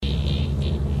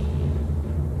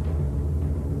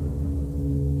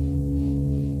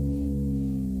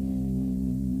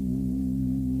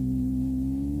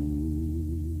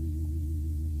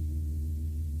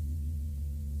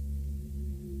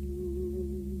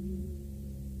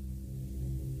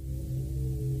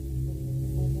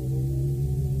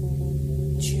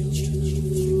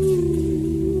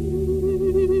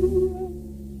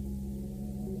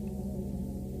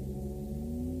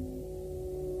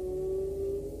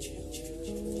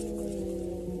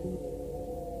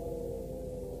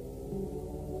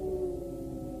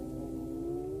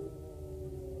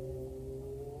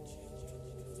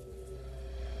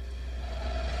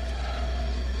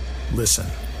listen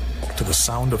to the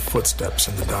sound of footsteps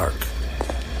in the dark,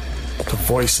 to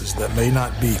voices that may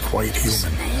not be quite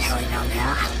human,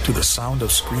 to the sound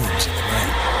of screams in the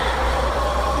night.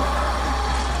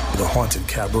 The Haunted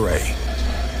Cabaret,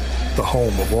 the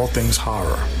home of all things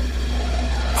horror,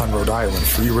 on Rhode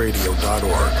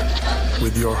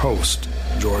with your host,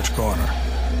 George Garner.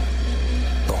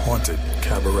 The Haunted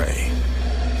Cabaret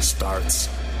starts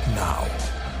now.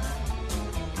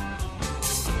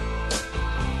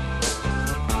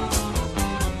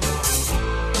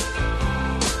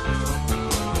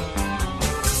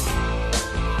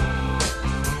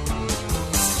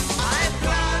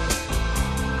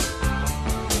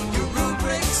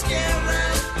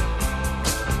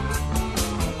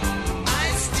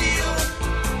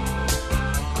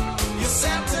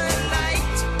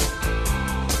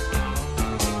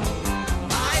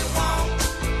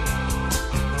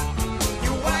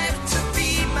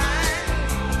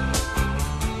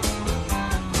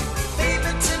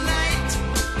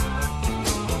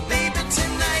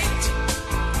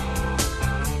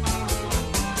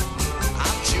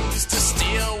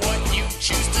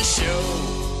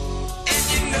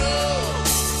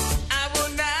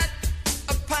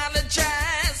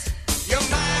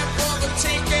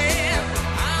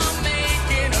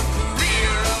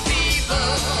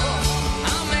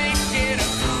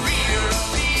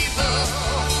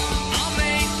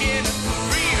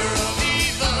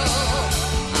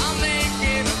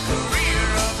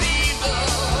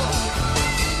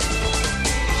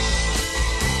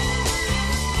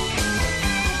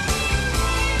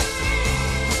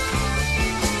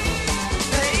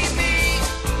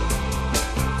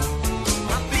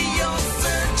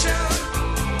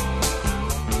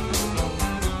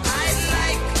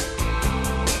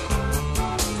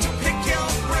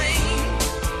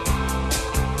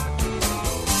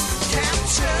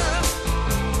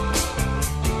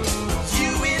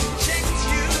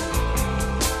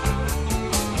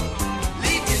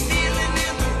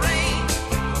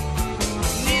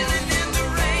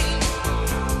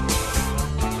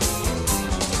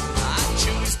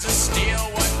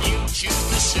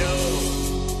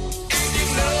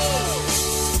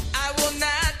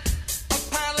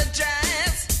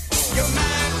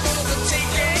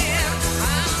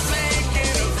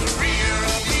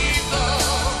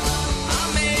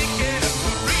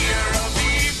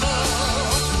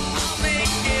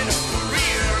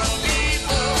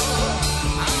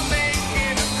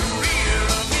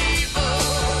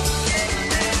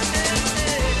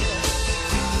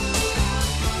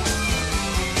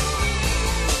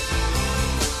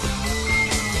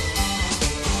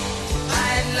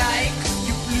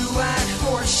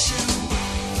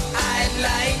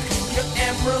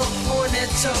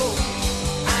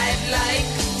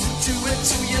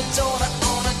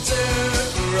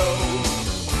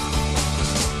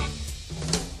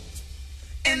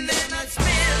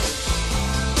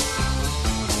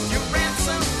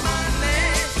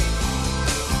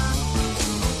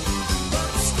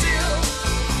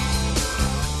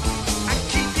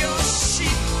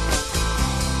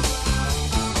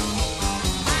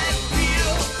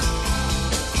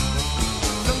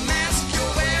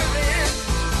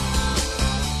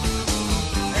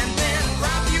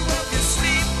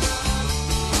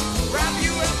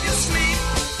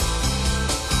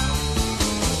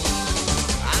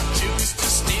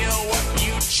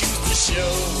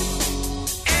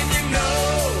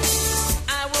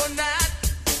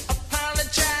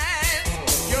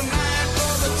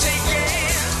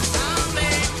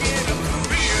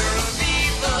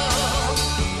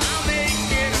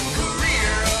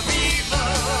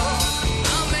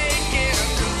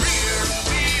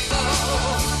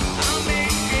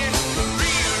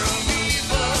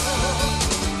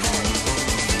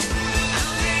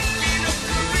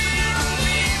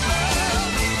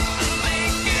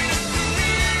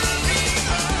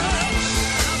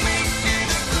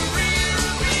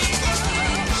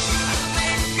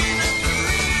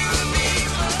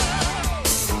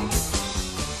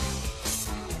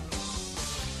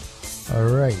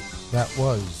 That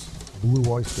was Blue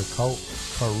Oyster Cult,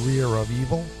 Career of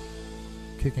Evil,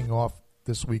 kicking off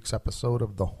this week's episode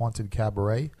of The Haunted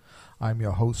Cabaret. I'm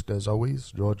your host, as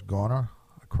always, George Garner.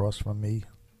 Across from me,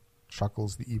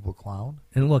 Chuckles the Evil Clown.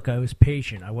 And look, I was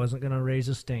patient. I wasn't going to raise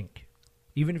a stink.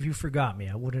 Even if you forgot me,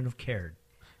 I wouldn't have cared.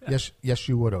 Yes,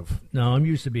 you would have. No, I'm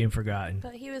used to being forgotten.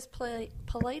 But he was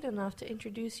polite enough to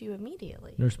introduce you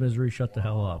immediately. Nurse Misery, shut the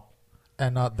hell up.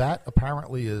 And that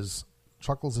apparently is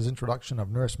Chuckles' introduction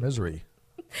of Nurse Misery.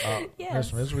 Yes.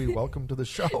 Nurse Misery, welcome to the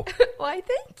show. Why,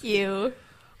 thank you.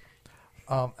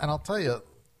 And I'll tell you,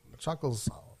 Chuckles,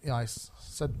 I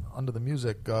said under the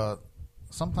music,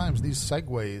 sometimes these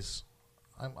segues,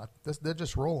 they're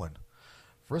just rolling.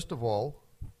 First of all,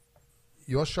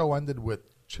 your show ended with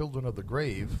Children of the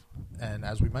Grave, and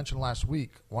as we mentioned last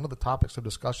week, one of the topics of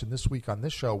discussion this week on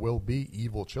this show will be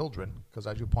evil children, because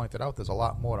as you pointed out, there's a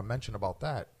lot more to mention about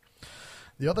that.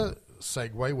 The other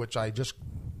segue, which I just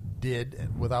did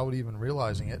without even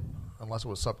realizing it, unless it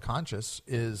was subconscious,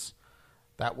 is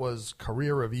that was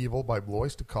Career of Evil by Blue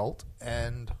Oyster Cult,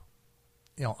 and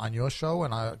on your show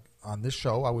and on this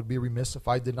show, I would be remiss if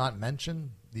I did not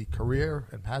mention the career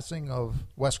and passing of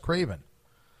Wes Craven.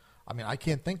 I mean, I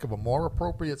can't think of a more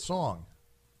appropriate song,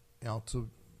 to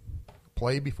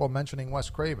play before mentioning Wes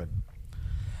Craven.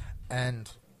 And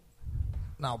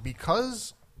now,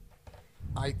 because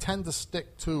I tend to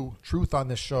stick to truth on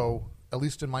this show, at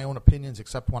least in my own opinions,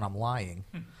 except when I'm lying,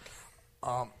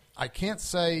 I can't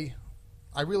say,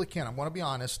 I really can't. I'm going to be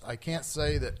honest. I can't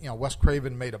say that, Wes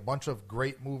Craven made a bunch of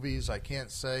great movies. I can't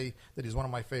say that he's one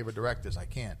of my favorite directors. I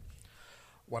can't.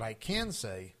 What I can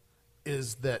say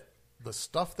is that the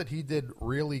stuff that he did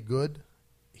really good,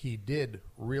 he did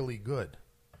really good.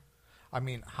 I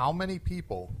mean, how many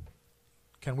people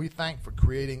can we thank for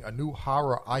creating a new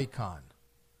horror icon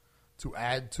to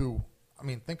add to,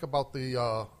 think about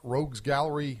the rogues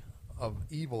gallery of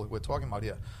evil we're talking about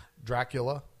here.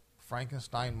 Dracula,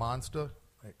 Frankenstein monster,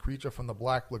 a creature from the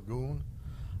Black Lagoon,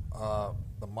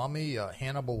 the Mummy,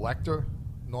 Hannibal Lecter,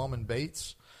 Norman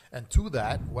Bates. And to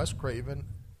that, Wes Craven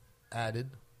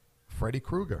added Freddy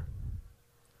Krueger.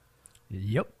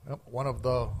 Yep. One of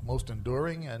the most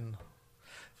enduring. And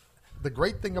the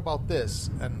great thing about this,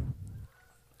 and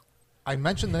I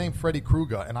mentioned the name Freddy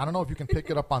Krueger, and I don't know if you can pick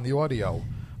it up on the audio,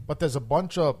 but there's a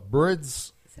bunch of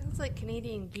birds. Sounds like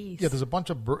Canadian geese. Yeah, there's a bunch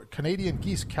of Canadian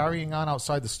geese carrying on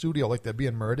outside the studio like they're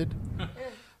being murdered.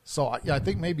 So I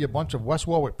think maybe a bunch of West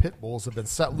Warwick pit bulls have been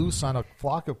set loose on a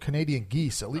flock of Canadian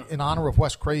geese, at least in honor of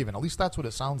Wes Craven. At least that's what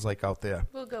it sounds like out there.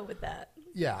 We'll go with that.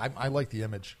 Yeah, I like the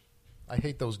image. I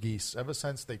hate those geese. Ever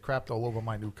since they crapped all over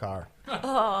my new car.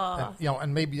 And,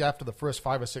 and maybe after the first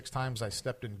 5 or 6 times I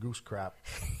stepped in goose crap,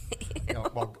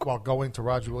 while going to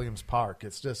Roger Williams Park.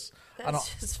 It's just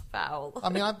just foul. I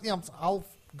mean, I'll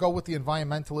go with the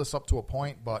environmentalists up to a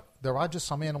point, but there are just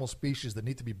some animal species that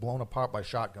need to be blown apart by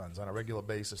shotguns on a regular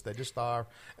basis. They just are,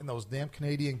 and those damn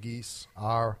Canadian geese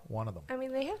are one of them. I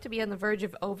mean, they have to be on the verge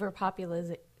of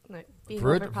overpopulating.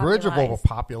 Verge of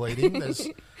overpopulating. There's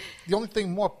the only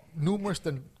thing more numerous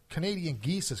than Canadian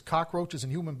geese is cockroaches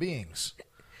and human beings.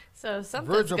 So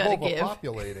something's going to give. Verge of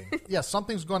overpopulating. Yeah,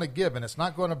 something's going to give, and it's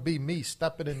not going to be me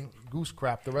stepping in goose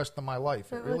crap the rest of my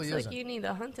life. It really isn't. Looks like you need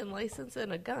a hunting license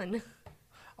and a gun.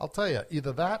 I'll tell you,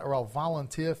 either that or I'll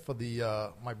volunteer for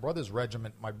the my brother's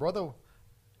regiment. My brother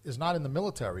is not in the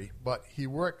military, but he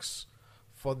works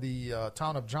for the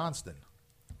town of Johnston,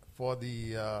 for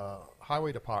the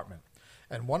highway department.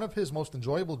 And one of his most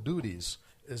enjoyable duties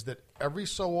is that every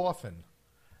so often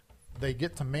they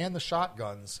get to man the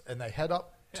shotguns and they head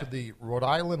up to the Rhode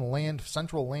Island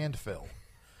central landfill,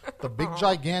 the big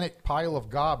gigantic pile of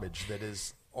garbage that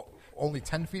is only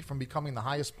 10 feet from becoming the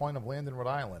highest point of land in Rhode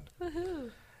Island.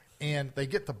 Woohoo. And they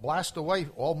get to blast away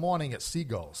all morning at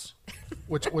seagulls,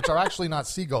 which are actually not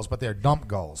seagulls, but they're dump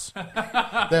gulls.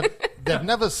 They've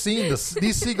never seen this.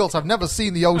 These seagulls have never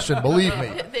seen the ocean, believe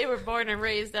me. They were born and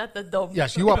raised at the dump.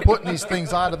 Yes, you are putting these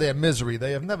things out of their misery.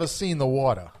 They have never seen the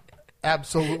water.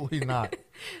 Absolutely not.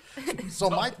 So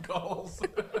dump gulls.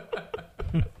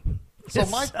 So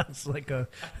sounds like a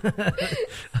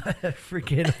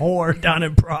freaking whore down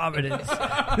in Providence.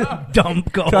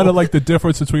 Dump gold. Kind of like the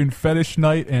difference between Fetish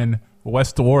Night and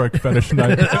West Warwick Fetish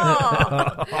Night.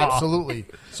 Absolutely.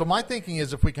 So my thinking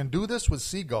is, if we can do this with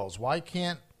seagulls, why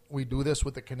can't we do this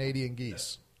with the Canadian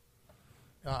geese?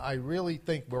 I really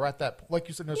think we're at that. Like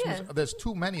you said, there's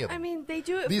too many of them. I mean, they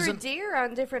do it for deer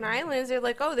on different islands. They're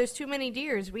like, oh, there's too many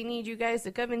deers. We need you guys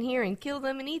to come in here and kill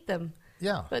them and eat them.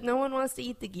 Yeah. But no one wants to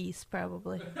eat the geese,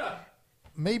 probably.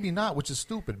 Maybe not, which is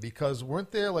stupid, because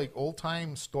weren't there like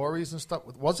old-time stories and stuff?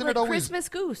 Wasn't like it always Christmas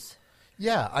goose?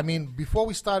 Yeah, I mean, before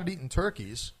we started eating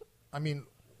turkeys, I mean,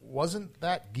 wasn't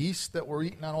that geese that were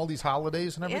eating on all these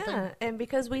holidays and everything? Yeah, and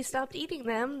because we stopped eating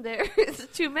them, there's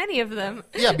too many of them.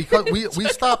 Yeah, because we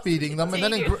stopped eating them, and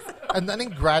then in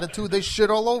gratitude, they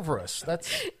shit all over us.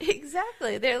 That's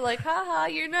exactly. They're like, haha,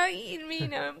 you're not eating me,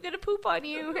 now I'm going to poop on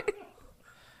you.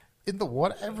 In the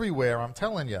water everywhere, I'm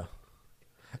telling you.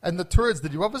 And the turds,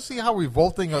 did you ever see how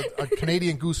revolting a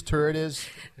Canadian goose turd is?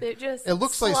 They're just it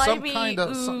looks like some kind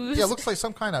of ooze. it looks like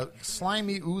some kind of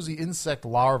slimy, oozy insect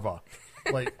larva.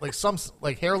 like some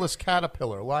hairless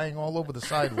caterpillar lying all over the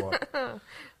sidewalk.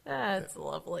 That's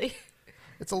lovely.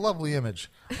 It's a lovely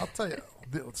image. I'll tell you,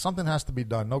 something has to be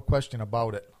done. No question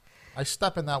about it. I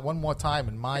step in that one more time,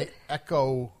 and my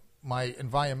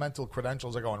environmental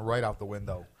credentials are going right out the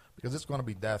window because it's going to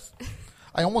be death.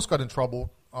 I almost got in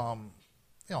trouble.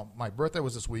 My birthday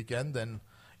was this weekend, and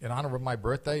in honor of my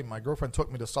birthday, my girlfriend took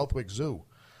me to Southwick Zoo.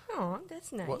 Oh,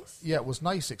 that's nice. Well, yeah, it was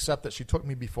nice, except that she took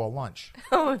me before lunch.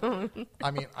 I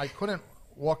mean, I couldn't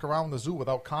walk around the zoo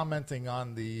without commenting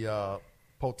on the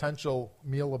potential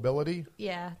mealability.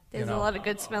 Yeah, there's a lot of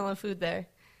good smelling food there.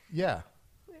 Yeah.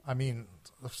 I mean,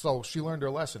 so she learned her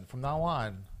lesson. From now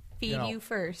on, Feed you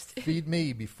first. Feed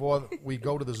me before we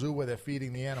go to the zoo where they're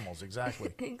feeding the animals. Exactly.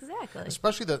 Exactly.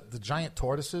 Especially the giant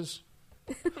tortoises.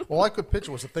 All I could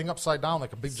picture was a thing upside down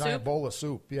like a big giant bowl of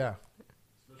soup. Yeah.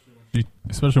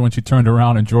 Especially when she turned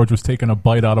around and George was taking a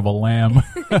bite out of a lamb.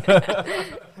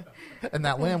 And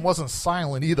that lamb wasn't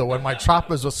silent either when my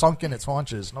choppers were sunk in its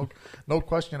haunches. No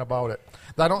question about it.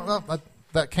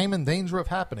 That came in danger of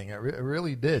happening. It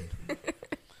really did.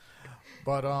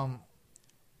 But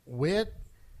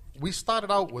we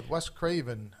started out with Wes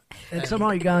Craven and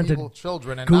somehow you got into Evil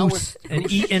Children, and Goose now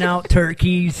and eating out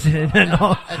turkeys. And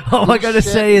all I got to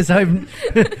say is Is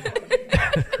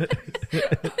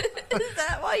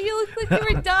that why you look like you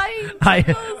were dying?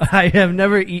 I have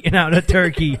never eaten out a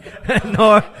turkey,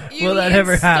 nor will that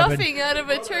ever happen. Stuffing out of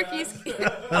a turkey's skin.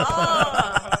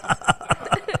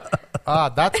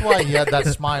 That's why he had that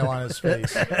smile on his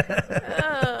face.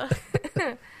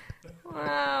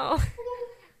 Wow.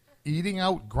 Eating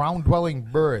out ground-dwelling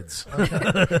birds.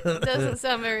 Doesn't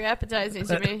sound very appetizing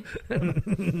to me.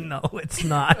 No, it's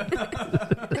not.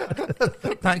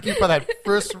 Thank you for that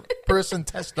first-person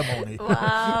testimony.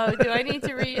 Wow. Do I need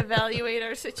to reevaluate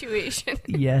our situation?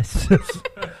 Yes.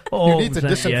 You need to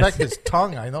disinfect his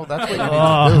tongue. I know that's what you need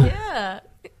to do. Yeah.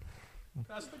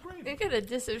 You're gonna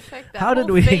disinfect that. How did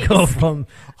whole we face. go from?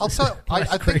 I'll tell you, I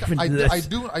think Craven to this? I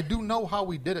do know how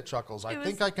we did it, Chuckles. I It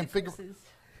think was I can figure. pieces.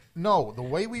 No, the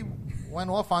way we went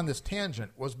off on this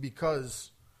tangent was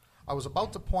because I was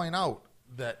about to point out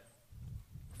that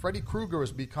Freddy Krueger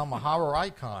has become a horror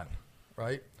icon,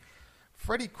 right?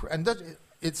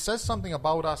 It says something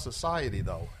about our society,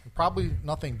 though. Probably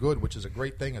nothing good, which is a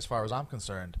great thing as far as I'm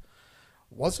concerned.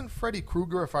 Wasn't Freddy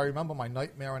Krueger, if I remember my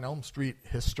Nightmare on Elm Street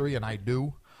history, and I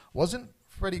do, wasn't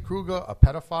Freddy Krueger a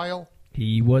pedophile?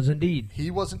 He was indeed.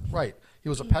 He wasn't, right. He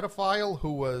was a pedophile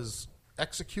who was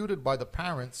executed by the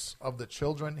parents of the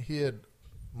children he had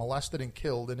molested and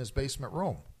killed in his basement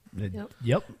room.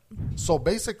 Yep. So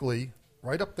basically,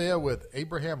 right up there with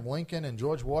Abraham Lincoln and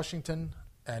George Washington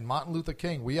and Martin Luther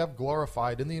King, we have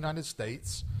glorified in the United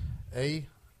States a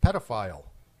pedophile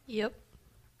Yep.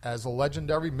 as a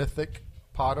legendary, mythic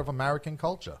part of American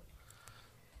culture.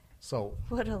 So,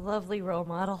 What a lovely role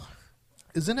model.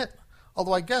 isn't it?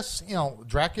 Although I guess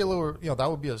Dracula, or that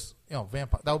would be a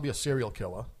vampire. That would be a serial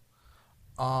killer.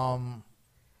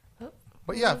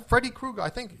 But yeah, Freddy Krueger. I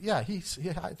think I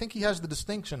think he has the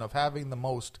distinction of having the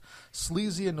most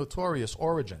sleazy and notorious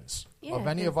origins of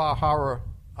any of our horror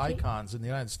icons in the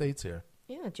United States here.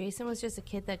 Yeah, Jason was just a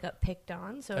kid that got picked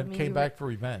on, so And came back for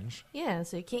revenge. Yeah,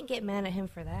 so you can't get mad at him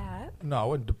for that.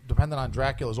 No, and depending on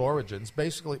Dracula's origins,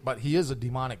 basically, but he is a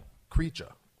demonic creature.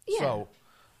 Yeah. So,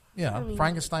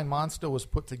 Frankenstein monster was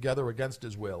put together against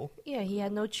his will. Yeah, he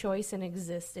had no choice in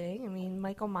existing. I mean,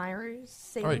 Michael Myers,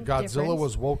 same All right, Godzilla difference.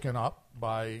 was woken up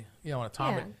by an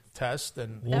atomic test,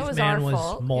 and That was Wolfman our was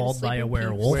fault. He mauled by a sleeping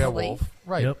werewolf. peacefully. werewolf.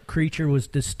 Right. Yep. Creature was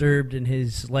disturbed in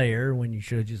his lair when you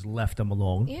should have just left him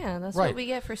alone. Yeah, that's Right. what we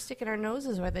get for sticking our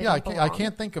noses where they Yeah, don't I belong.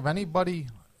 can't think of anybody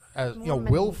as Mormon.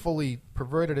 willfully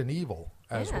perverted and evil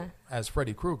as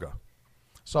Freddy Krueger.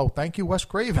 So thank you, Wes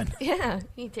Craven. Yeah,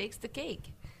 he takes the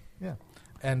cake. Yeah,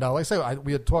 and like I say,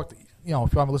 we had talked. If you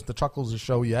haven't listened to Chuckles'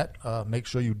 show yet, make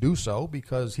sure you do so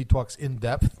because he talks in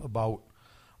depth about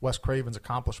Wes Craven's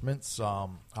accomplishments.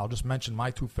 I'll just mention my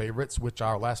two favorites, which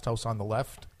are Last House on the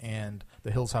Left and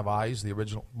The Hills Have Eyes, the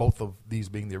original. Both of these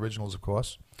being the originals, of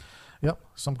course. Yep,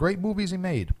 some great movies he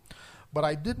made. But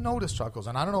I did notice, Chuckles,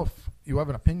 and I don't know if you have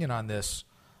an opinion on this,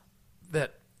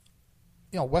 that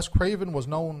Wes Craven was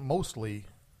known mostly,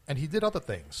 and he did other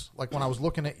things. Like when I was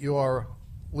looking at your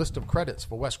list of credits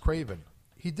for Wes Craven,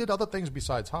 he did other things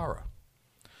besides horror.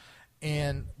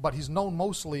 But he's known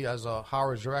mostly as a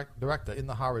horror director in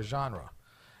the horror genre.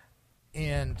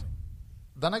 And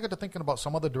then I got to thinking about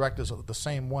some other directors the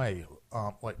same way,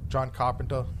 like John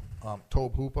Carpenter,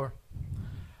 Tobe Hooper.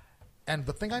 And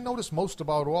the thing I noticed most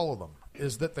about all of them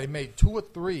is that they made 2 or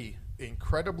 3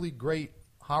 incredibly great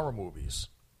horror movies.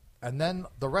 And then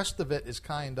the rest of it is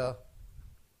kind of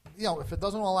if it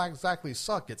doesn't all exactly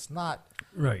suck, it's not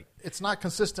Right. It's not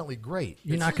consistently great.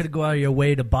 You're not going to go out of your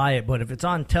way to buy it, but if it's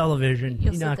on television,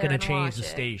 You'll you're not sit there going to and change watch the it.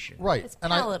 station. Right. It's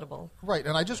and palatable. Right,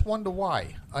 and I just wonder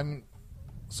why.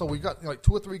 So we got like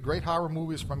 2 or 3 great horror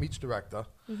movies from each director,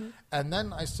 and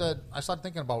then I started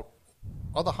thinking about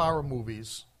other horror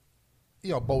movies,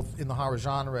 both in the horror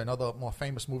genre and other more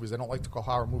famous movies. They don't like to call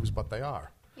horror movies, but they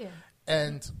are. Yeah.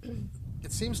 And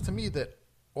it seems to me that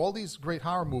all these great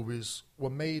horror movies were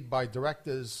made by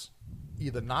directors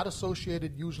either not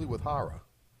associated usually with horror,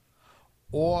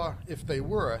 or if they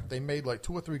were, they made like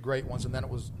 2 or 3 great ones, and then it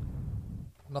was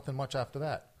nothing much after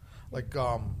that. Like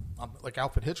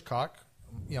Alfred Hitchcock,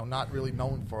 not really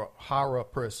known for horror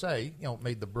per se,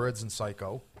 made The Birds and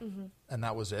Psycho, and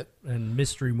that was it. And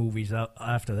mystery movies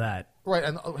after that. Right,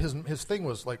 and his thing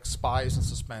was like spies and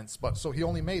suspense, but so he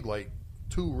only made like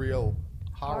 2 real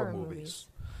horror movies.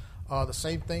 The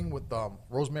same thing with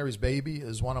Rosemary's Baby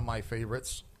is one of my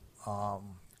favorites.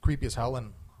 Creepy as hell,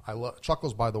 and I love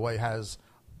Chuckles. By the way, has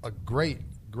a great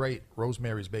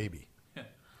Rosemary's Baby.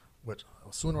 Which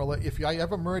sooner or later, if I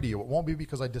ever murder you, it won't be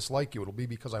because I dislike you. It'll be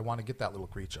because I want to get that little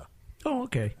creature. Oh,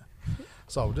 okay.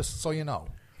 So just so you know,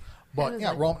 but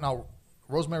yeah, now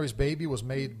Rosemary's Baby was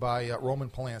made by Roman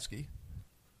Polanski,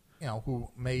 who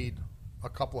made a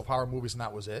couple of horror movies, and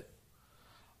that was it.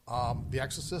 The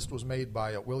Exorcist was made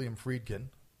by William Friedkin,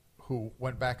 who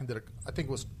went back and did I think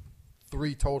it was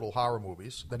 3 total horror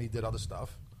movies. Then he did other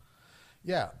stuff.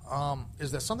 Yeah.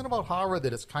 Is there something about horror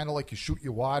that it's kind of like you shoot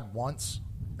your wad once,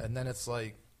 and then it's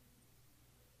like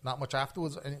not much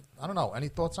afterwards? I don't know. Any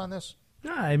thoughts on this?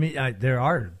 No, I mean, there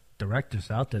are directors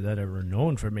out there that are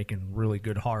known for making really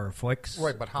good horror flicks.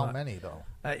 Right, but how many, though?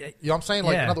 You know know what I'm saying?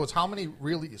 Like, in other words, how many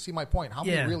really, you see my point, how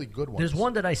many really good ones? There's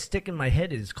one that I stick in my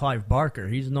head is Clive Barker.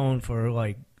 He's known for,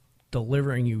 like,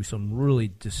 delivering you some really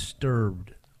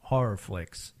disturbed horror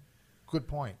flicks. Good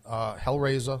point.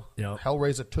 Hellraiser, Yep.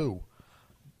 Hellraiser 2.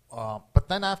 But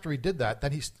then after he did that,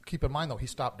 then keep in mind, though, he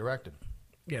stopped directing.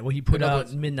 Yeah, well, he put In other out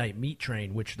words- Midnight Meat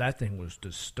Train, which that thing was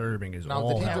disturbing as Now,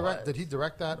 all did hell. he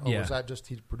direct that, or Yeah. was that just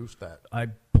he produced that? I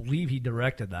believe he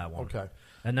directed that one. Okay.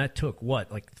 And that took,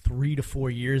 like 3 to 4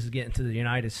 years to get into the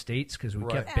United States because we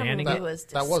Right. kept banning That it. was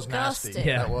That was nasty. disgusting.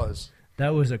 Yeah. That was. That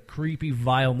was a creepy,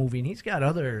 vile movie. And he's got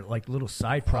other, like, little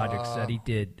side projects that he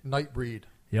did. Nightbreed.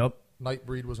 Yep.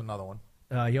 Nightbreed was another one.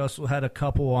 He also had a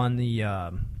couple on the,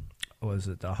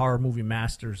 the Horror Movie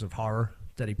Masters of Horror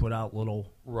that he put out, little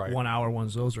Right. 1-hour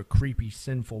ones. Those are creepy,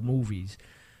 sinful movies.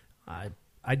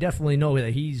 I definitely know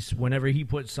that whenever he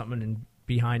puts something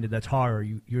behind it that's horror,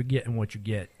 you're getting what you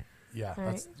get. Yeah. All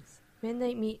right.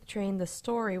 Midnight Meat Train, the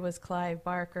story was Clive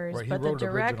Barker's, Right, he but the wrote it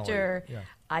originally. director, Yeah.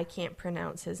 I can't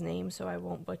pronounce his name, so I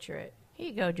won't butcher it. Here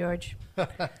you go, George.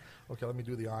 Okay, let me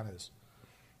do the honors.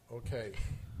 Okay.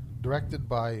 Directed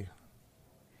by...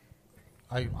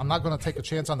 I'm not going to take a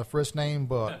chance on the first name,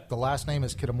 but the last name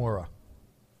is Kitamura.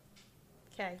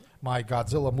 Okay. My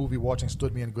Godzilla movie watching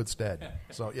stood me in good stead.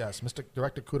 So, yes, Mr.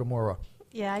 Director Kitamura.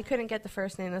 Yeah, I couldn't get the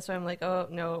first name. That's why I'm like, oh,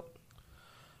 no.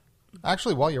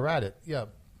 Actually, while you're at it, yeah,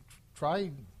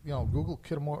 try, Google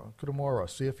Kitamura,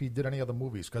 see if he did any other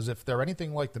movies. Because if they're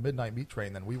anything like the Midnight Meat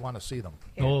Train, then we want to see them.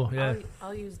 Here, Oh, yeah.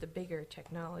 I'll use the bigger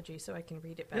technology so I can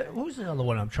read it Yeah, better. who's another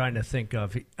one I'm trying to think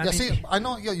of? I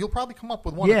know, you'll probably come up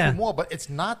with one or Yeah. 2 more, but it's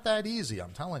not that easy,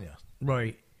 I'm telling you.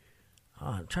 Right.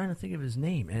 I'm trying to think of his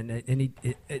name, and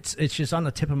it's just on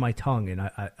the tip of my tongue, and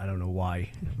I don't know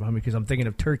why. Because I'm thinking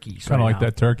of turkeys. Kind of like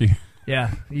that turkey.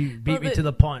 Yeah, you beat Well, me to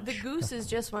the punch. The gooses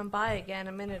just went by again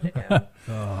a minute ago.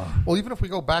 Well, even if we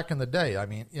go back in the day, I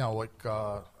mean,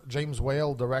 James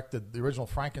Whale directed the original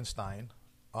Frankenstein.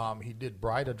 He did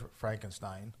Bride of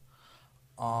Frankenstein.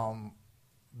 Then,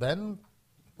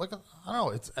 I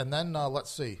don't know.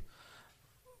 Let's see.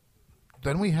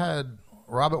 Then we had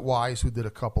Robert Wise, who did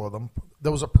a couple of them.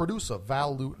 There was a producer,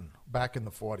 Val Lewton, back in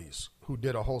the 40s, who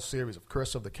did a whole series of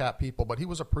Curse of the Cat People, but he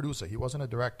was a producer. He wasn't a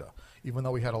director, even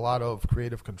though he had a lot of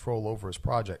creative control over his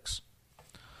projects.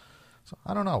 So,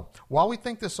 I don't know. While we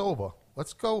think this over,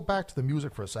 let's go back to the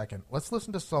music for a second. Let's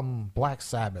listen to some Black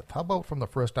Sabbath. How about from the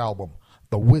first album,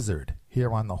 The Wizard,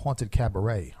 here on the Haunted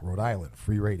Cabaret, Rhode Island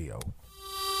Free Radio.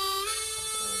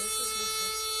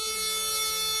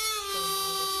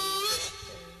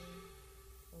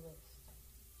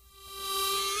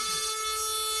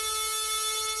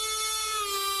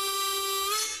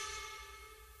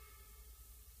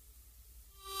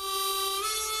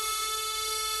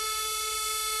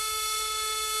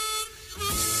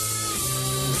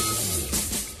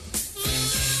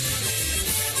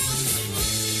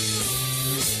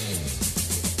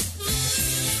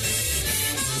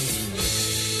 Thank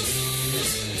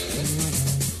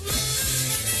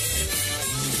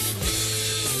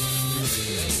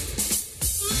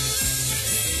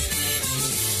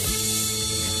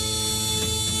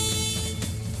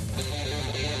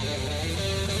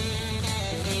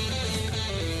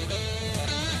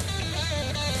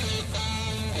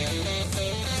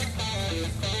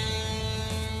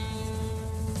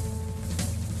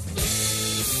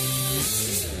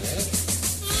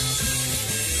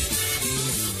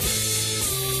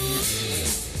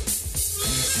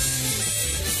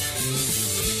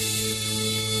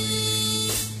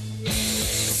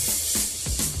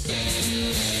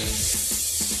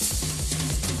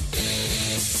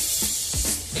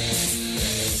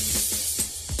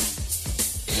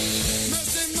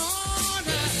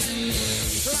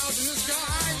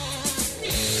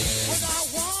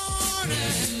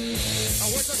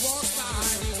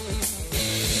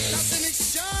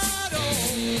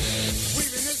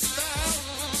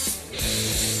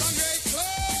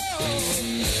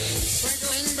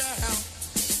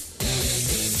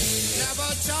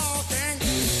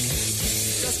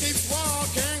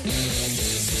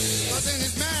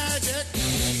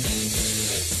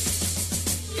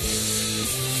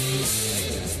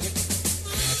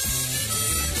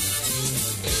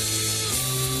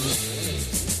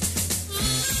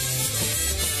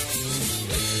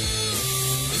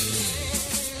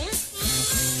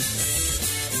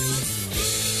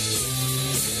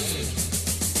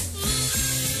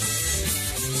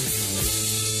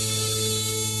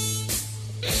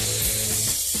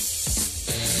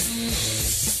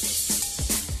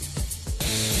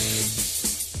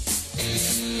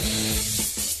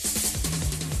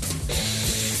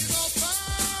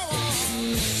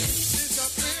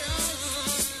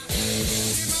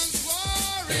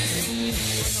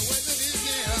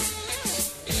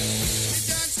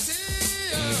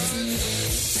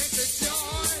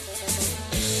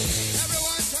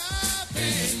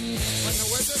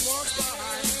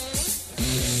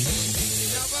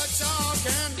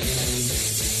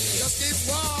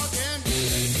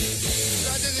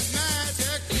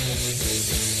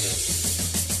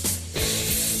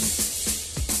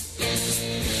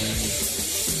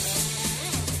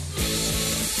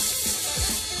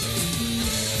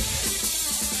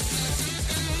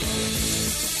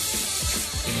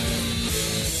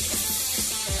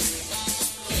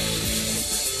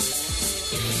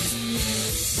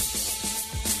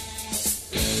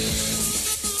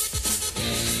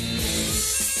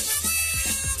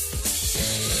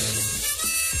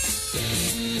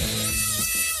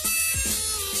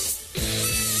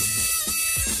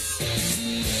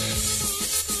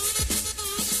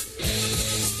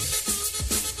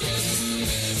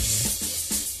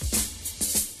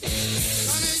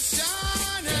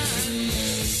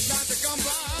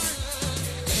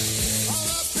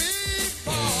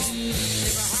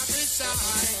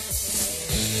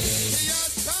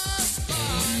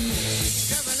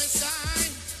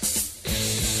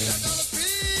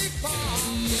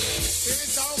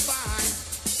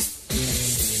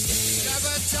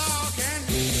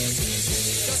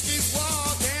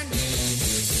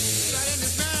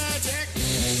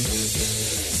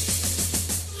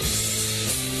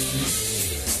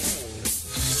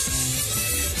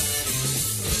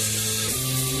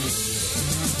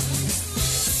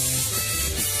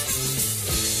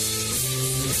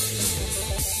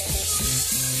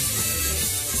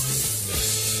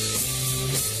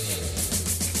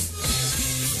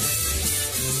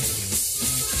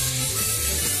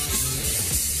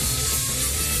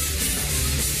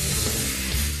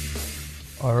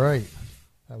All right.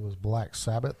 That was Black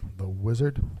Sabbath, The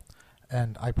Wizard.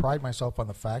 And I pride myself on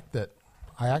the fact that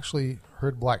I actually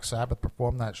heard Black Sabbath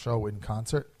perform that show in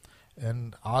concert,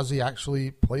 and Ozzy actually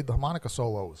played the harmonica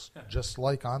solos, just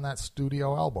like on that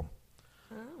studio album.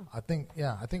 Oh. I think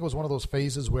it was one of those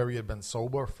phases where he had been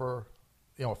sober for,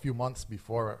 a few months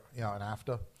before, and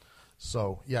after.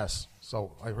 So, yes.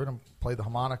 So I heard him play the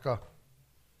harmonica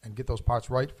and get those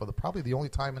parts right for probably the only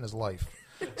time in his life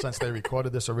since they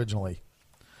recorded this originally.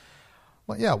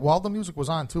 Well, yeah, while the music was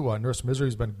on, too, Nurse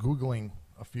Misery's been Googling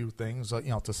a few things,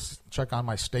 to check on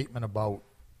my statement about,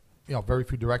 very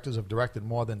few directors have directed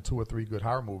more than 2 or 3 good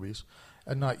horror movies.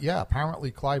 And,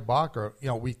 apparently Clive Barker,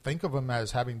 we think of him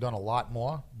as having done a lot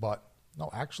more, but,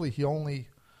 no, actually he only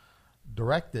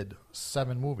directed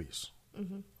 7 movies.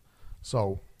 Mm-hmm.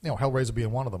 So, Hellraiser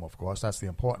being one of them, of course. That's the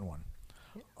important one.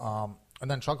 And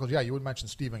then Chuckles, you would mention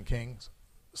Stephen King.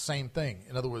 Same thing.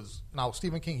 In other words, now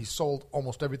Stephen King, he sold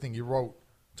almost everything he wrote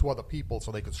to other people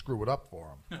so they could screw it up for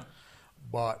him. Yeah.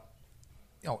 But,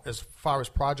 as far as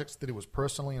projects that he was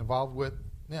personally involved with,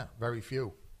 very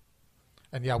few.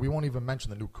 And, we won't even mention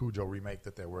the new Cujo remake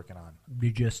that they're working on.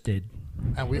 You just did.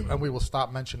 And we will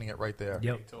stop mentioning it right there.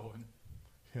 Yep.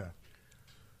 Yeah.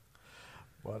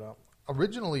 But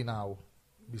originally now,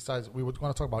 besides, we were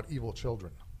going to talk about Evil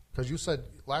Children. Because you said,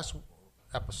 last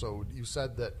episode, you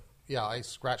said that, I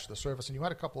scratched the surface, and you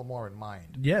had a couple more in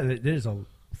mind. Yeah, there's a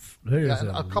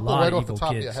couple lot right of off the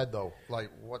top kids. of your head, though. Like,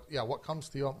 what comes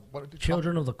to you?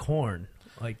 Children of the Corn.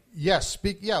 Like, yes,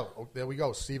 there we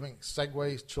go.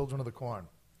 Segue, Children of the Corn.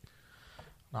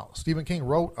 Now, Stephen King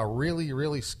wrote a really,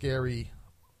 really scary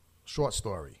short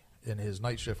story in his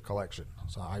Night Shift collection.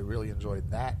 So I really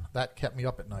enjoyed that. That kept me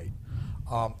up at night.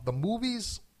 The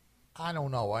movies, I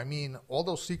don't know. I mean, all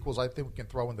those sequels I think we can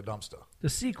throw in the dumpster. The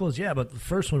sequels, but the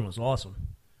first one was awesome.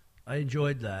 I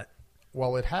enjoyed that.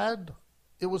 Well,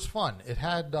 it was fun. It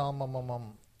had, what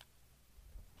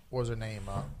was her name?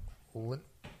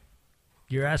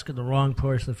 You're asking the wrong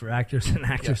person for actors and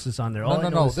actresses on there. No,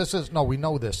 we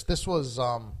know this. This was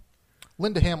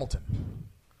Linda Hamilton.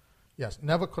 Yes,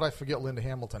 never could I forget Linda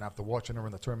Hamilton after watching her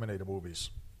in the Terminator movies.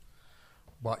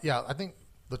 But, I think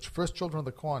the first Children of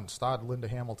the Corn starred Linda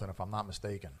Hamilton, if I'm not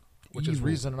mistaken, which is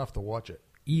reason enough to watch it.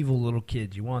 Evil little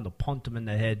kids. You wanted to punt them in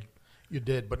the head. You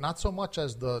did, but not so much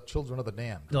as the Children of the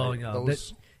Damned. Oh, right? no.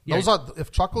 Those are, if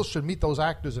Chuckles should meet those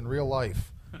actors in real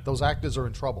life, those actors are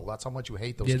in trouble. That's how much you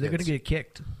hate those kids. Yeah, they're going to get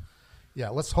kicked. Yeah,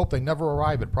 let's hope they never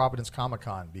arrive at Providence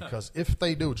Comic-Con, because if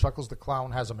they do, Chuckles the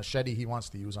Clown has a machete he wants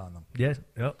to use on them.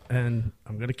 Yeah, and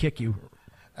I'm going to kick you.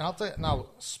 And I'll tell you, now,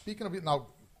 speaking of it, now,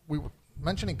 we were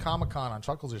mentioning Comic-Con on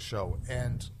Chuckles' show,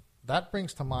 and that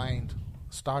brings to mind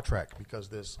Star Trek, because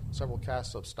there's several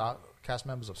cast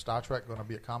members of Star Trek going to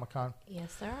be at Comic-Con.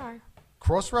 Yes, there are.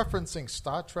 Cross-referencing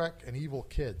Star Trek and Evil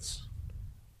Kids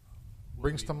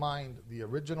brings to mind the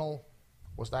original,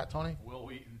 was that, Tony? Will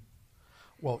Wheaton.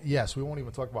 Well, yes, we won't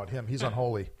even talk about him. He's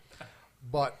unholy.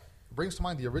 But brings to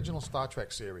mind the original Star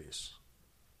Trek series.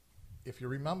 If you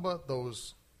remember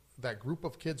that group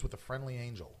of kids with the friendly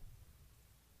angel,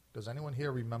 does anyone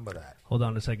here remember that? Hold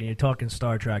on a second. You're talking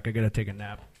Star Trek. I got to take a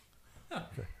nap.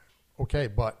 Okay,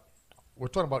 but we're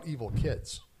talking about evil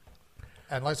kids.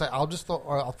 And like I say, I'll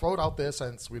throw it out there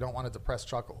since we don't want to depress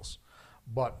Chuckles.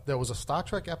 But there was a Star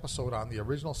Trek episode on the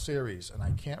original series, and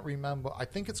I can't remember. I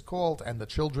think it's called "And the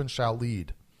Children Shall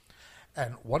Lead."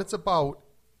 And what it's about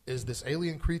is this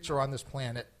alien creature on this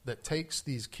planet that takes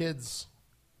these kids.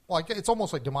 Well, it's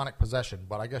almost like demonic possession,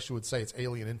 but I guess you would say it's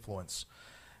alien influence.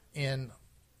 And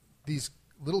these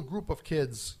little group of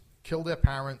kids kill their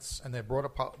parents, and they're brought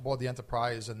aboard the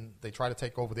Enterprise, and they try to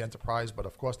take over the Enterprise, but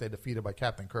of course they're defeated by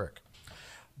Captain Kirk.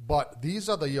 But these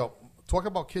are talk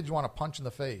about kids you want to punch in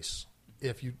the face.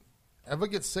 If you ever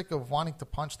get sick of wanting to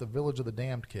punch the Village of the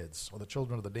Damned kids or the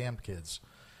Children of the Damned kids,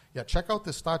 check out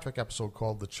this Star Trek episode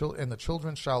called "And the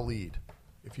Children Shall Lead."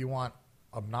 If you want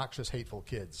obnoxious, hateful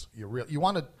kids, you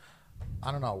want to,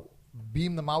 I don't know,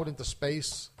 beam them out into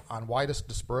space on widest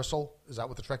dispersal. Is that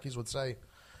what the Trekkies would say?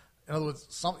 In other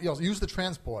words, use the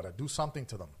transporter. Do something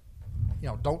to them.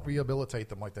 Don't rehabilitate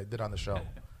them like they did on the show.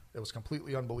 It was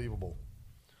completely unbelievable.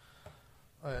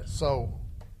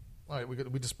 All right,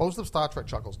 we disposed of Star Trek,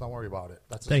 Chuckles. Don't worry about it.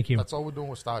 Thank you. That's all we're doing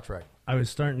with Star Trek. I was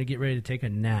starting to get ready to take a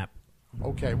nap.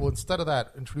 Okay, well, instead of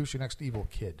that, introduce your next evil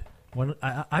kid.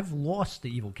 I've lost the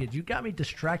evil kids. You got me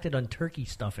distracted on turkey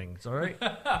stuffings, all right?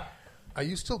 Are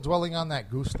you still dwelling on that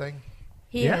goose thing?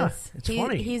 He is. It's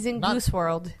funny. He's in Goose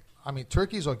World. I mean,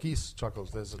 turkeys or geese,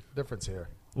 Chuckles. There's a difference here.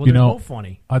 Well, they're both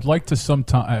funny. I'd like to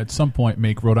at some point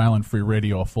make Rhode Island Free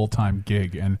Radio a full-time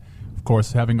gig, and of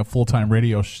course, having a full-time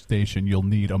radio station, you'll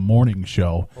need a morning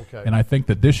show. Okay. And I think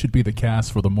that this should be the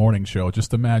cast for the morning show.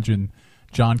 Just imagine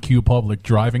John Q. Public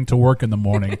driving to work in the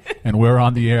morning, and we're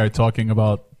on the air talking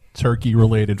about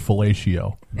turkey-related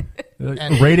fellatio.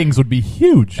 Ratings would be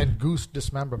huge. And goose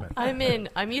dismemberment. I'm in.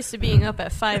 I'm used to being up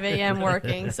at 5 a.m.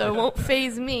 working, so it won't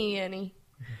faze me any.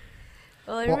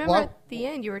 Well, I remember at the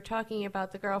end you were talking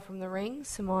about the girl from The Ring,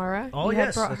 Samara. Oh, You had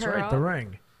yes, brought that's her right, up. The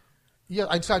Ring. Yeah,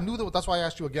 I knew that. That's why I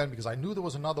asked you again, because I knew there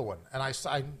was another one, and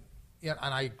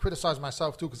I criticized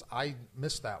myself too because I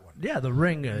missed that one. Yeah, The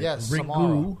Ring. Yes,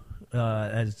 Ringu,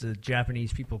 as the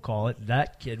Japanese people call it.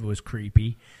 That kid was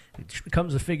creepy. It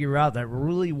comes to figure out that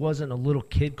really wasn't a little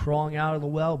kid crawling out of the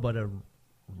well, but a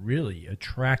really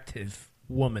attractive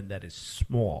woman that is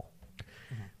small.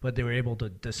 But they were able to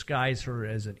disguise her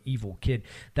as an evil kid.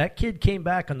 That kid came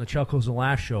back on the Chuckles and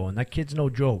Laugh show, and that kid's no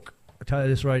joke. I'll tell you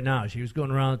this right now. She was going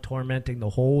around tormenting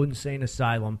the whole insane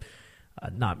asylum.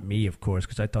 Not me, of course,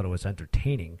 because I thought it was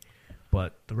entertaining.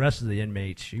 But the rest of the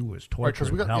inmates, she was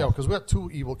torturing hell. Because we got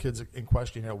two evil kids in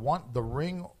question here. One, the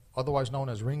Ring, otherwise known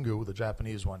as Ringu, the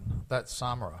Japanese one. That's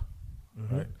Samara,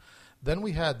 right? Then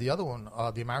we had the other one,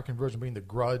 the American version being the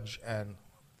Grudge, and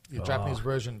the Japanese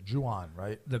version, Ju-on,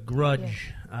 right? The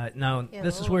Grudge. Now, Yeah,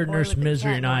 this the is little where boy Nurse with the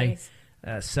Misery cat and I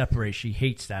noise. separate. She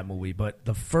hates that movie. But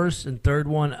the first and third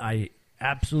one, I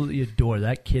absolutely adore.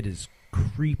 That kid is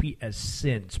creepy as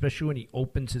sin, especially when he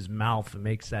opens his mouth and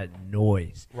makes that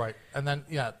noise. Right. And then,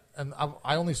 and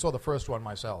I only saw the first one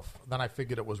myself. Then I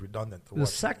figured it was redundant. The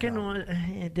second one,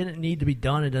 it didn't need to be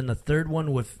done. And then the third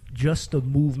one, with just the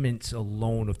movements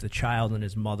alone of the child and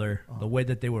his mother, the way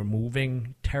that they were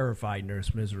moving, terrified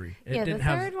Nurse Misery. It Yeah, the didn't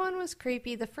third one was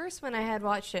creepy. The first one I had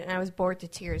watched it and I was bored to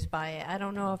tears by it. I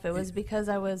don't know if it was because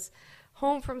I was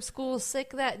home from school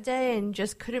sick that day and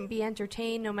just couldn't be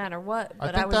entertained no matter what.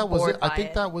 But I was bored by I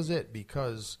think that was it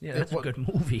because Yeah, that's a good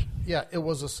movie. Yeah, it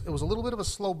was a little bit of a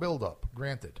slow build up,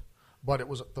 granted, but it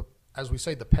was as we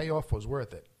say, the payoff was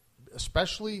worth it,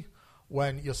 especially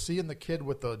when you're seeing the kid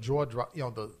with the jaw,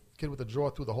 the kid with the jaw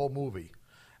through the whole movie,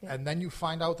 and then you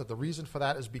find out that the reason for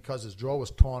that is because his jaw was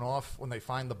torn off when they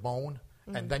find the bone,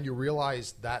 and then you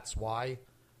realize that's why.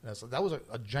 And so that was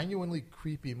a genuinely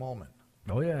creepy moment.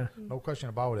 Oh, yeah. No question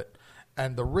about it.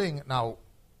 And The Ring, now,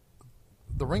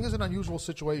 The Ring is an unusual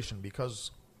situation because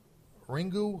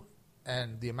Ringu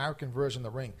and the American version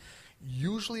of The Ring,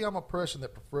 usually I'm a person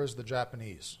that prefers the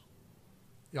Japanese.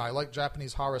 I like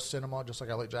Japanese horror cinema just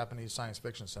like I like Japanese science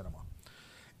fiction cinema.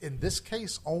 In this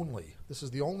case only, this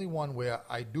is the only one where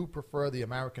I do prefer the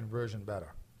American version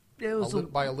better. It was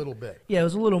By a little bit. Yeah, it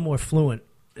was a little more fluent.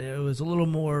 It was a little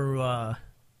more,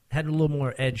 had a little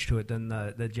more edge to it than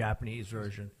the Japanese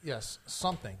version. Yes,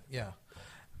 something, yeah.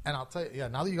 And I'll tell you,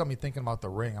 now that you got me thinking about The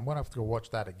Ring, I'm going to have to go watch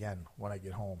that again when I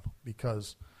get home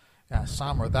because,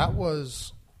 Samara, that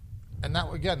was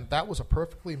a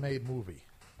perfectly made movie.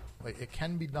 Like, it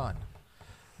can be done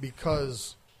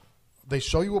because they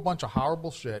show you a bunch of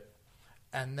horrible shit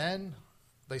and then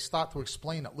they start to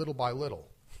explain it little by little.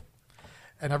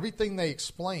 And everything they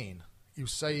explain, you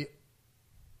say,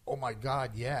 oh my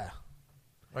God, yeah.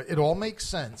 Right? It all makes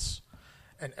sense.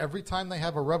 And every time they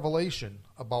have a revelation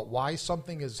about why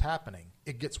something is happening,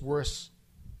 it gets worse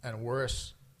and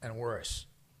worse and worse.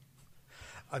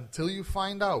 Until you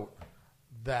find out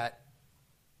that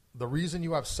the reason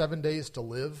you have 7 days to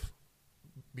live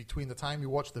between the time you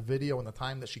watch the video and the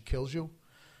time that she kills you,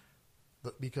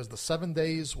 because the 7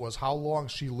 days was how long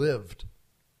she lived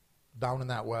down in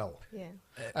that well. Yeah.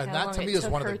 And How that long to it me is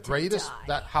took one of her the to greatest,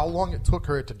 die. how long it took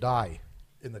her to die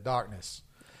in the darkness.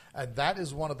 And that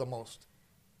is one of the most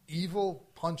evil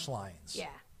punchlines. Yeah.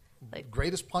 Like,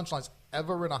 Greatest punchlines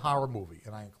ever in a horror movie,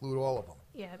 and I include all of them.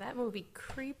 yeah, that movie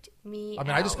creeped me I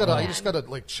mean, out. I just gotta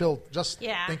like chill just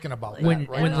Yeah. thinking about Like, that When,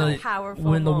 right when now. the Powerful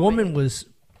when the moment. woman was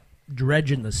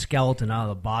dredging the skeleton out of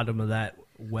the bottom of that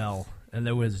well, and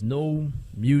there was no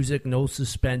music, no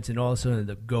suspense, and all of a sudden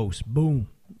the ghost, boom,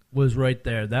 was right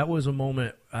there. That was a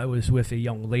moment. I was with a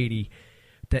young lady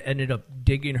that ended up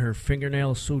digging her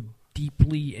fingernails so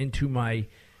deeply into my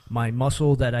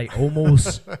muscle that I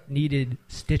almost needed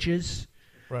stitches.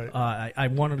 Right. I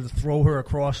wanted to throw her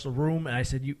across the room, and I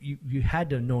said, you had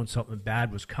to have known something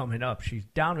bad was coming up. She's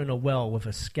down in a well with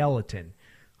a skeleton.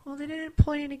 Well, they didn't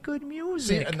play any good See,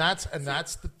 music. and that's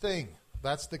the thing.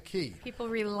 That's the key. People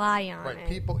rely on Right. it.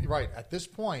 People. Right. At this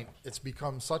point, it's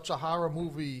become such a horror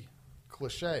movie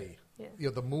cliche. Yeah.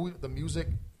 The music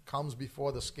comes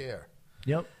before the scare.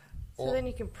 Yep. So then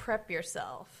you can prep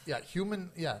yourself.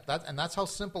 That's how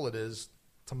simple it is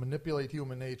to manipulate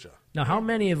human nature. Now, how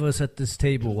many of us at this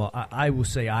table, well, I will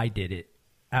say I did it,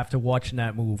 after watching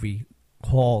that movie,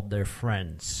 called their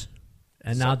friends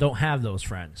and now don't have those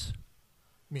friends.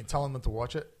 I mean, telling them to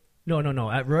watch it? No.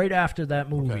 Right after that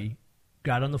movie, Okay.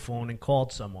 got on the phone and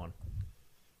called someone.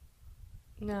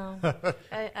 No,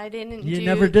 I didn't. You do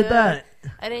never did that?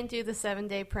 I didn't do the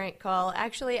 7-day prank call.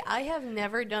 Actually, I have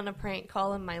never done a prank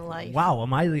call in my life. Wow,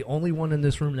 am I the only one in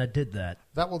this room that did that?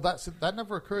 That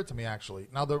never occurred to me, actually.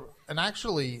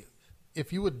 Actually,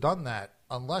 if you had done that,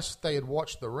 unless they had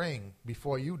watched The Ring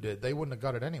before you did, they wouldn't have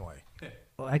got it anyway.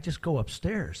 Well, I just go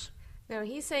upstairs. No,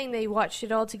 he's saying they watched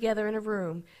it all together in a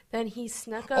room. Then he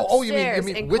snuck upstairs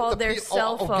You mean and with called the their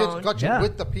cell phone. Got you Yeah.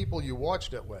 with the people you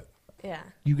watched it with. Yeah.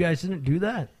 You guys didn't do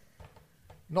that?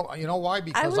 No, you know why? I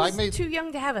Because was too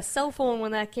young to have a cell phone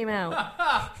when that came out.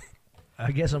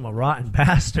 I guess I'm a rotten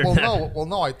bastard. Well,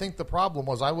 no. I think the problem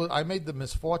was I made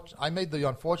the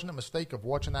unfortunate mistake of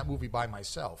watching that movie by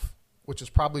myself, which is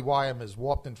probably why I'm as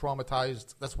warped and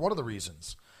traumatized. That's one of the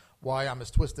reasons why I'm as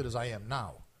twisted as I am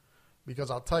now. Because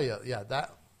I'll tell you,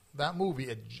 that movie,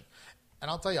 and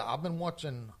I'll tell you, I've been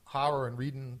watching horror and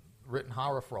reading written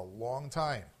horror for a long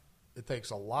time. It takes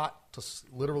a lot to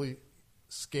literally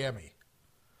scare me.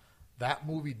 That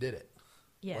movie did it.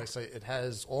 Yeah. Like I say, it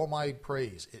has all my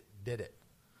praise. It did it.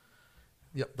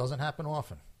 Yep, doesn't happen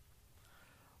often.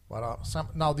 But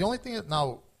now the only thing and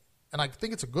I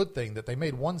think it's a good thing that they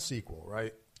made one sequel,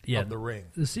 right? Yeah, of The Ring.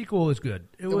 The sequel was good.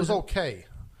 It was okay,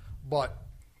 but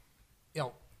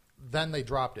then they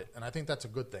dropped it, and I think that's a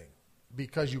good thing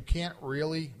because you can't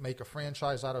really make a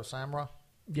franchise out of Samra.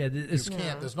 Yeah, You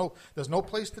can't. There's no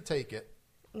place to take it.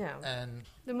 No. And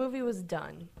The movie was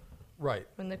done. right.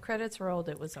 When the credits rolled,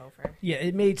 it was over. Yeah,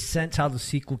 it made sense how the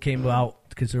sequel came out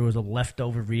because there was a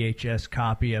leftover VHS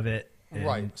copy of it. and-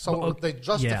 Right. So well, they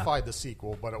justified the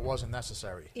sequel, but it wasn't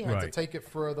necessary. Yeah. And Right. to take it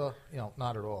further,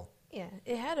 not at all. Yeah,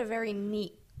 it had a very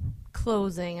neat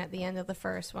closing at the end of the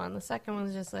first one. The second one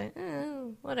was just like,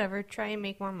 whatever, try and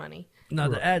make more money. Now,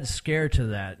 to add scare to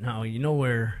that, now, you know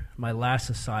where my last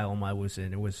asylum I was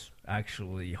in, it was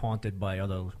actually haunted by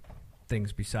other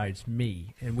things besides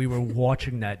me. And we were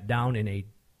watching that down in a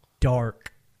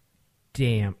dark,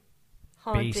 damp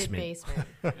Haunted basement.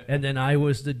 And then I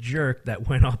was the jerk that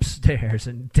went upstairs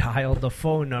and dialed the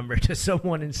phone number to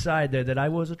someone inside there that I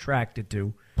was attracted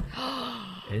to.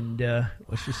 And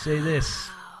let's just say this.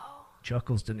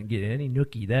 Chuckles didn't get any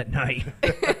nookie that night.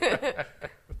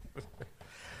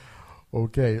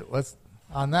 Okay, let's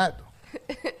on that.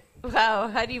 Wow,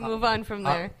 how do you move on from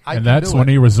there? And that's when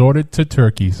he resorted to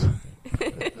turkeys.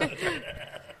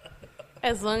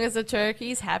 As long as the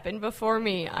turkeys happened before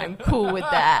me, I'm cool with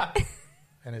that.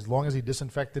 And as long as he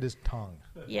disinfected his tongue.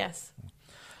 Yes.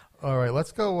 All right,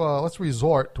 let's go. Let's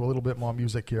resort to a little bit more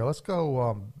music here. Let's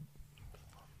go.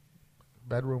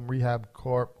 Bedroom Rehab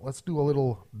Corp. Let's do a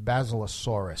little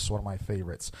Basilosaurus, one of my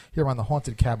favorites, here on the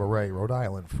Haunted Cabaret, Rhode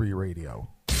Island Free Radio.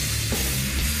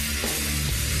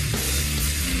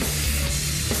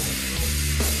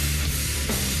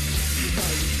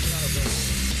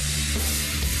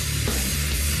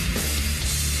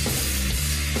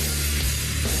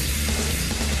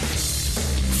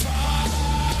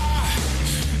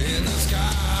 In the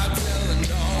sky,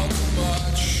 telling all too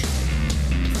much.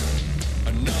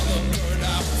 Another burned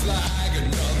out flag,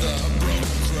 another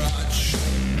broken crutch.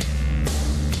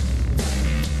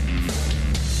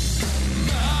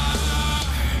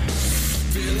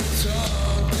 Feel the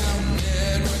tongue down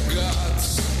in my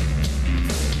guts.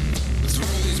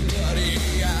 Through these bloody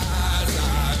eyes,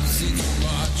 I've seen too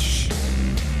much.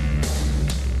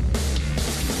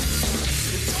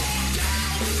 It's all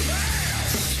down the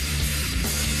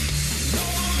past.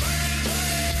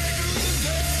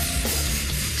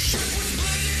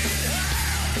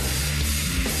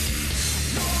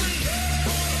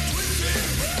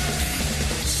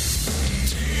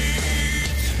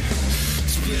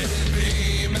 Split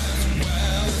beam as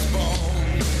well as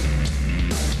bone.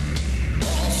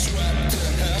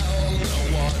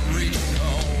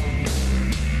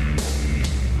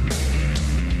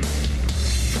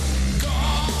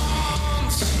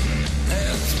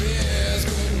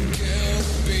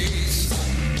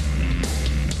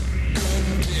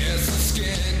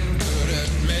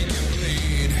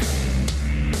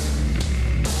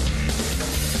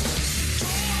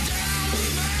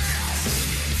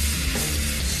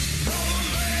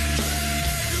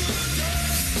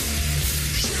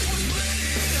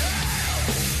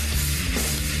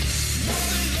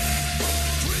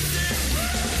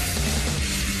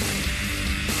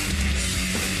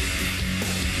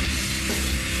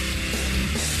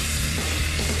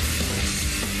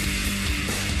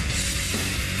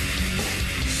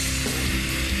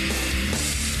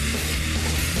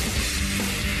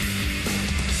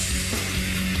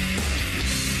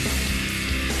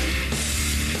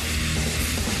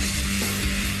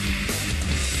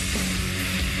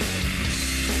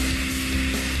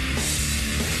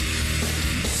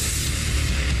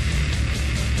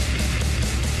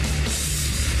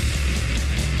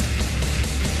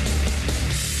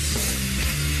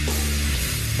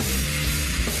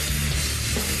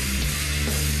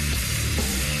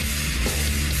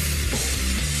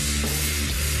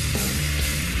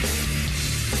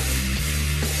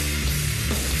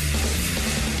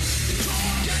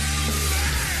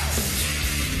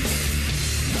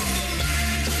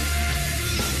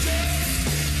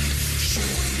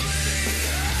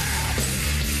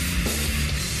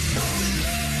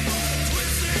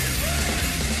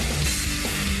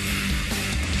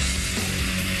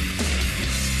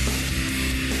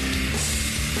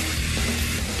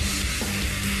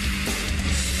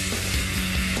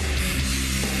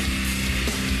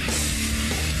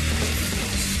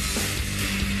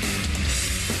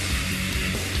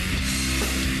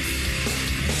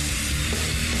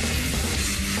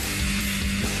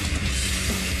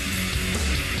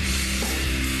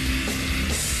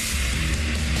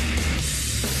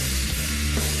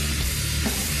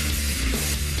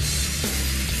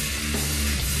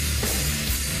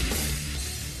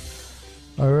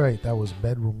 All right, that was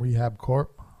Bedroom Rehab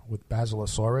Corp with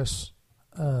Basilosaurus,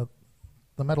 the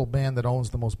metal band that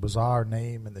owns the most bizarre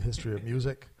name in the history of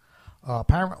music.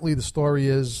 Apparently, the story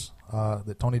is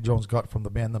that Tony Jones got from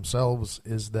the band themselves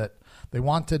is that they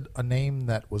wanted a name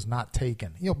that was not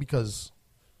taken. Because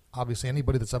obviously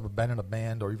anybody that's ever been in a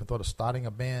band or even thought of starting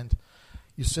a band,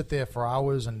 you sit there for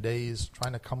hours and days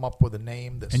trying to come up with a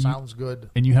name that sounds good.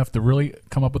 And you have to really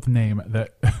come up with a name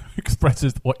that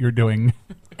expresses what you're doing.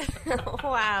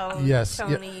 Wow. Yes.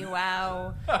 Tony,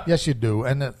 wow. Yes, you do.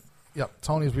 And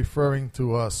Tony's referring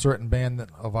to a certain band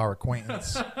of our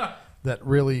acquaintance that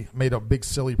really made a big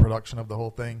silly production of the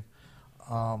whole thing.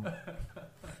 But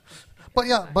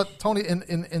Tony,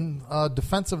 in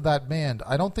defense of that band,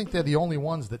 I don't think they're the only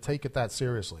ones that take it that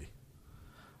seriously.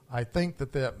 I think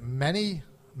that there many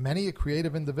a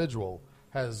creative individual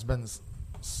has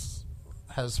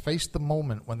faced the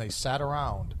moment when they sat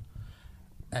around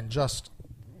and just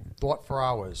thought for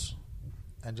hours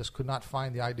and just could not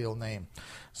find the ideal name.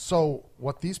 So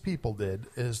what these people did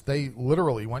is they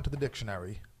literally went to the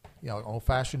dictionary,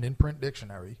 old-fashioned in-print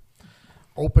dictionary,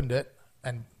 opened it,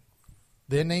 and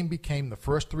their name became the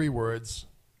first three words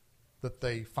that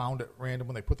they found at random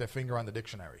when they put their finger on the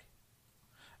dictionary.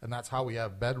 And that's how we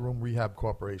have Bedroom Rehab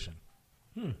Corporation.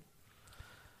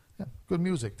 Yeah, good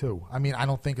music, too. I mean, I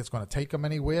don't think it's going to take them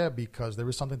anywhere because there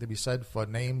is something to be said for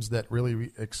names that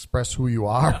really express who you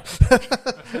are,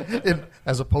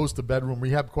 as opposed to Bedroom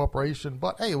Rehab Corporation.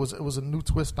 But, hey, it was a new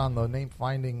twist on the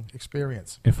name-finding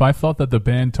experience. If I thought that the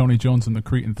band Tony Jones and the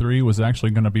Cretin 3 was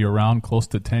actually going to be around close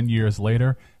to 10 years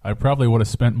later, I probably would have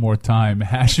spent more time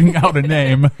hashing out a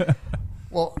name.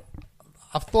 Well,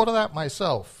 I've thought of that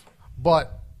myself,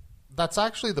 but that's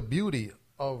actually the beauty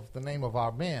of the name of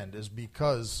our band is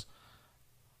because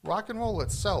rock and roll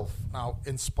itself, now,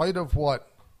 in spite of what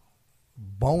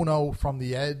Bono from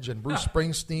The Edge and Bruce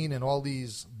Springsteen and all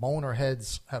these boner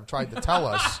heads have tried to tell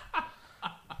us,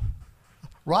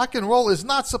 rock and roll is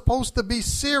not supposed to be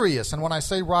serious. And when I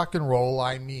say rock and roll,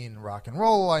 I mean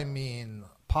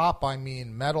pop, I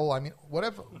mean metal, I mean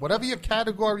whatever your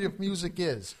category of music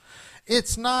is.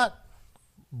 It's not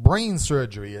brain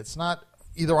surgery. It's not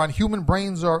either on human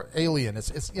brains or alien.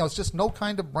 It's just no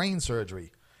kind of brain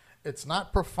surgery. It's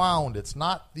not profound. It's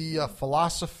not the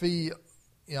philosophy,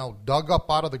 dug up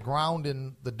out of the ground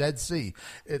in the Dead Sea.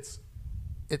 It's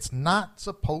not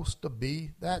supposed to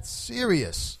be that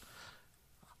serious.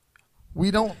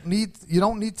 You don't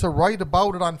need to write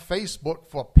about it on Facebook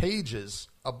for pages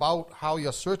about how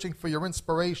you're searching for your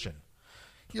inspiration.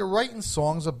 You're writing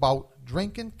songs about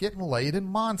drinking, getting laid, and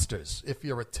monsters. If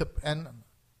you're a tip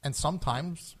and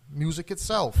sometimes music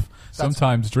itself.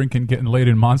 Sometimes drinking, getting laid,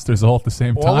 and monsters all at the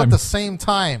same time. All at the same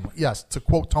time, yes. To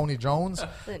quote Tony Jones,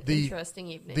 Interesting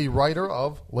evening. the writer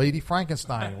of Lady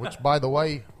Frankenstein, which, by the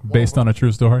way... Based on a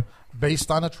true story? Based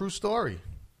on a true story,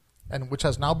 and which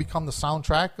has now become the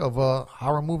soundtrack of a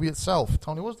horror movie itself.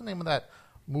 Tony, what's the name of that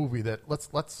movie that... Let's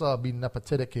be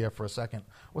nepotic here for a second.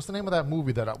 What's the name of that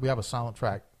movie that we have a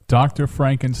soundtrack? Dr.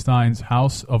 Frankenstein's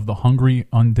House of the Hungry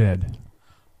Undead.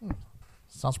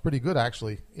 Sounds pretty good,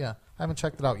 actually. Yeah, I haven't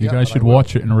checked it out yet. You guys should I will.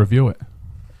 watch it and review it.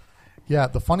 Yeah,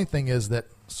 the funny thing is that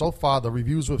so far the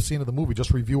reviews we've seen of the movie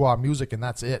just review our music and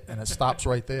that's it, and it stops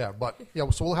right there. But yeah,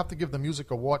 so we'll have to give the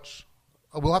music a watch.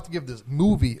 We'll have to give this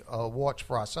movie a watch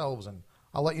for ourselves, and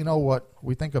I'll let you know what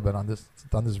we think of it on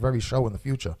this very show in the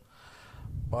future.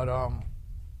 But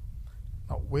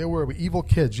where were we? Evil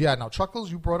Kids. Yeah. Now,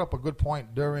 Chuckles, you brought up a good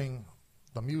point during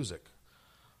the music.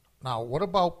 Now, what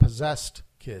about possessed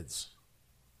kids?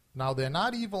 Now, they're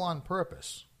not evil on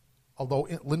purpose, although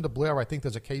Linda Blair, I think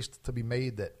there's a case to be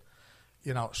made that,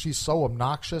 she's so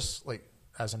obnoxious, like,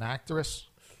 as an actress,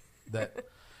 that,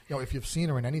 if you've seen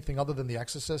her in anything other than The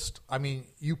Exorcist, I mean,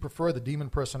 you prefer the demon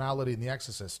personality in The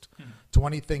Exorcist to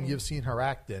anything you've seen her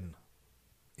act in,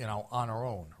 on her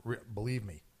own, believe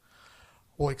me.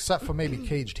 Well, except for maybe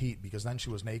Caged Heat, because then she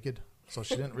was naked, so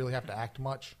she didn't really have to act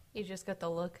much. You just got the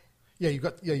look. Yeah, you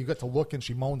got to look, and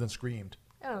she moaned and screamed.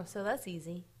 Oh, so that's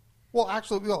easy. Well,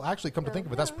 actually, come to think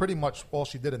of it, that's pretty much all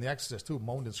she did in The Exorcist, too,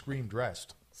 moaned and screamed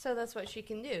dressed. So that's what she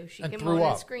can do. She and can threw moan up,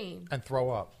 and scream. And throw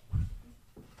up.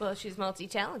 Well, she's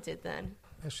multi-talented then.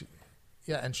 And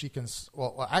she can...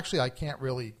 Well, actually, I can't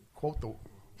really quote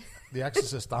the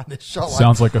Exorcist on this show.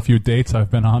 Sounds like a few dates I've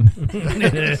been on.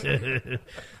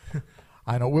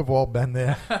 I know, we've all been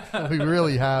there. We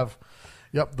really have.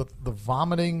 Yep, the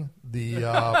vomiting, the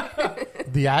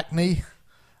acne,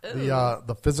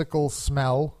 the physical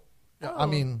smell. Oh. I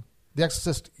mean, The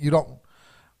Exorcist,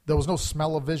 there was no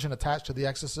smell-o-vision attached to The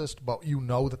Exorcist, but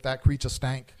that creature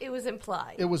stank. It was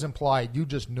implied. It was implied. You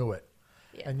just knew it.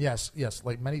 Yeah. And yes,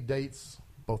 like many dates,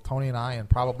 both Tony and I, and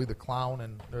probably the Clown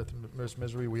and Nurse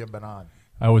Misery, we have been on.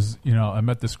 I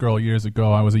met this girl years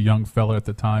ago. I was a young fella at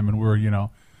the time, and we were,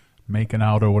 making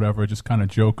out or whatever, just kind of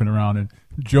joking around. And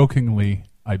jokingly,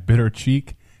 I bit her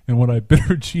cheek, and when I bit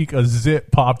her cheek, a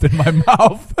zit popped in my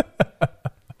mouth.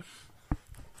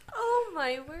 Oh,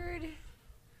 my word.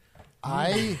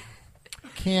 I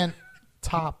can't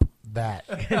top that.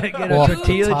 Can I get a off the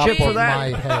tortilla top chip for of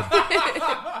that? my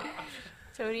head.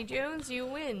 Tony Jones, you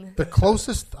win. The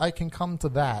closest I can come to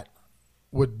that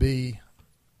would be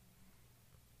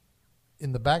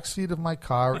in the back seat of my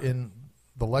car in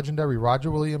the legendary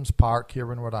Roger Williams Park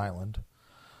here in Rhode Island,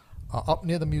 up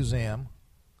near the museum,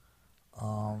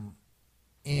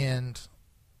 and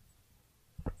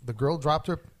the girl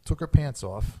took her pants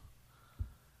off,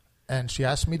 and she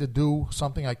asked me to do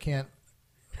something I can't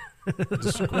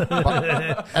describe.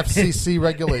 FCC It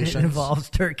regulations. involves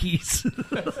turkeys.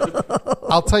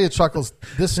 I'll tell you, Chuckles,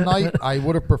 this night I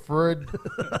would have preferred,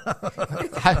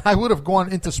 I would have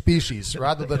gone into species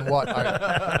rather than what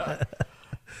I,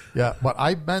 yeah, but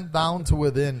I bent down to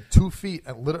within 2 feet,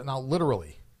 and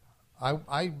literally,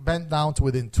 I bent down to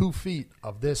within 2 feet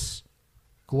of this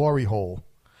glory hole.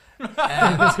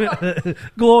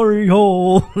 Glory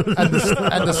hole. And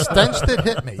the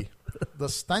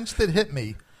stench that hit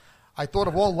me, I thought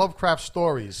of all Lovecraft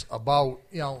stories about,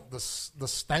 the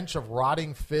stench of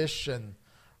rotting fish and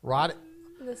rotting.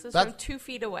 This is That- from 2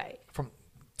 feet away. From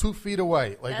 2 feet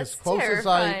away, like That's as close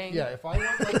terrifying.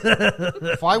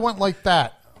 if I went like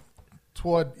that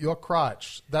toward your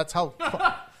crotch, that's how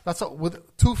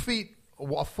with 2 feet,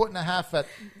 a foot and a half at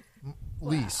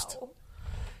least. Wow.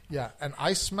 Yeah, and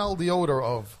I smelled the odor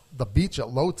of the beach at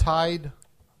low tide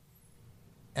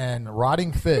and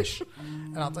rotting fish.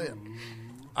 And I'll tell you,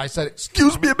 I said,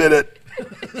 "Excuse me a minute."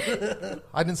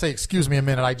 I didn't say "excuse me a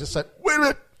minute." I just said, "Wait a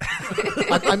minute."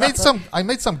 I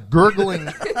made some gurgling,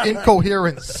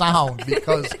 incoherent sound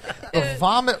because the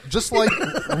vomit, just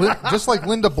like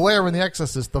Linda Blair in The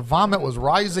Exorcist, the vomit was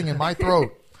rising in my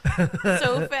throat.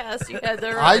 So fast you had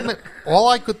to run. All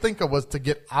I could think of was to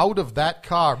get out of that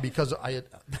car because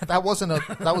that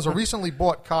was a recently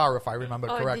bought car, if I remember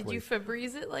correctly. Did you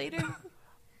Febreze it later?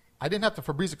 I didn't have to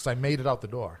Febreze it because I made it out the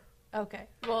door. Okay.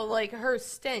 Well, like her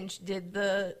stench, did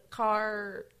the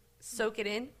car soak it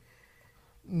in?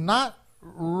 Not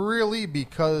really,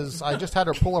 because I just had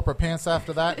her pull up her pants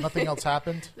after that. Nothing else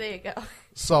happened. There you go.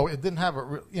 So it didn't have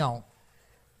yeah,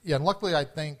 and luckily I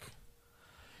think,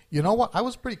 you know what, I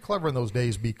was pretty clever in those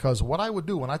days because what I would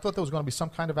do when I thought there was going to be some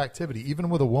kind of activity, even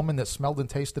with a woman that smelled and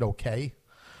tasted okay,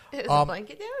 Is the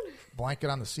blanket down? blanket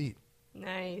on the seat.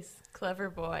 Nice. Clever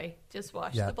boy. Just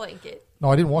wash Yeah. the blanket.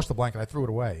 No, I didn't wash the blanket. I threw it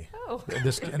away. Oh. In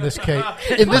this case,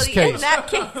 In that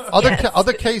case,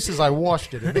 other cases I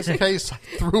washed it. In this case, I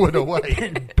threw it away.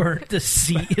 And burnt the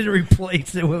seat and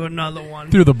replaced it with another one.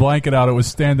 Threw the blanket out. It was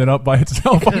standing up by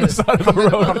itself on the side of the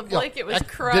road. the blanket was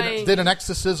crying. Did an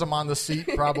exorcism on the seat,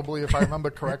 probably, if I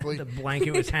remember correctly. The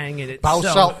blanket was hanging Thou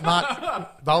itself.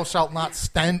 shalt not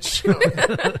stench.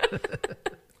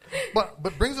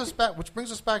 But brings us back, which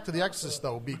brings us back to The Exorcist,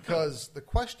 though, because the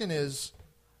question is,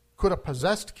 could a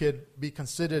possessed kid be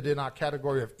considered in our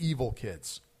category of evil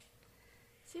kids?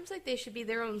 Seems like they should be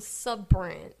their own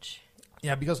sub-branch.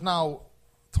 Yeah, because now,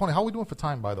 Tony, how are we doing for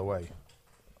time, by the way?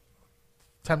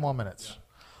 10 more minutes.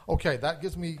 Okay, that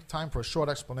gives me time for a short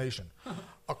explanation.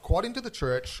 According to the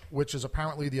church, which is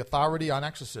apparently the authority on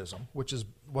exorcism, which is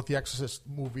what the Exorcist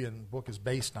movie and book is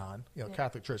based on,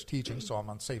 Catholic Church teaching, so I'm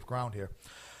on safe ground here.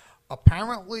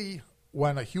 Apparently,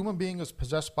 when a human being is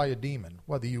possessed by a demon,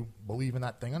 whether you believe in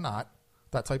that thing or not,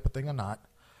 that type of thing or not,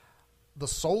 the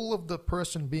soul of the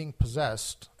person being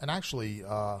possessed, and actually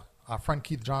our friend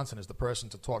Keith Johnson is the person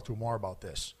to talk to more about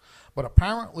this, but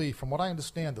apparently, from what I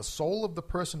understand, the soul of the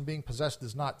person being possessed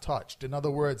is not touched. In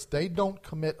other words, they don't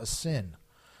commit a sin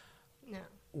No.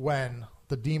 when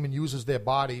the demon uses their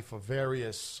body for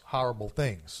various horrible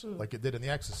things, like it did in The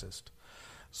Exorcist.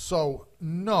 So,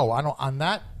 no, I don't. On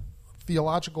that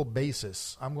theological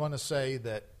basis, I'm going to say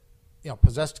that,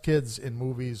 possessed kids in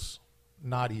movies,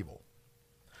 not evil.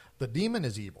 The demon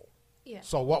is evil. Yeah.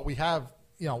 So what we have,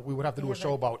 we would have to do a Yeah,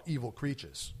 show but- about evil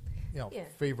creatures, Yeah.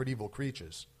 favorite evil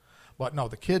creatures. But no,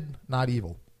 the kid, not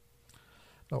evil.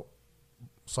 No.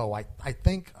 So I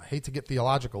think, I hate to get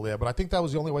theological there, but I think that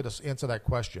was the only way to answer that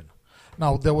question.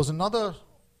 Now, there was another,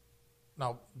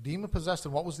 demon possessed,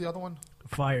 and what was the other one?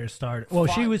 Fire started. Well,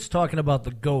 she was talking about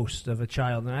the ghost of a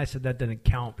child, and I said that didn't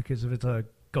count because if it's a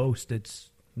ghost, it's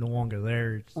no longer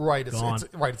there. It's Right, gone.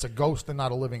 it's a ghost and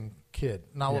not a living kid.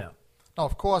 Now, Yeah.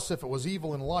 of course, if it was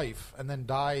evil in life and then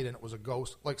died and it was a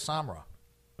ghost, like Samra,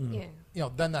 Yeah.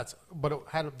 Then that's. But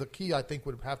the key, I think,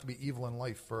 would have to be evil in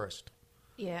life first.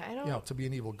 Yeah, I don't. To be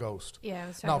an evil ghost. Yeah, I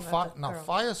was talking about the girl.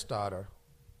 Firestarter,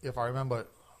 if I remember,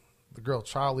 the girl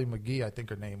Charlie McGee, I think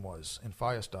her name was in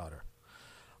Firestarter.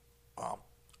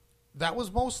 That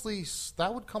was mostly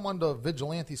that would come under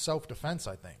vigilante self-defense,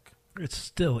 I think. It's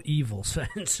still evil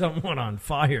setting someone on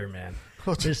fire, man.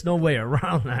 There's no way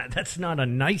around that. That's not a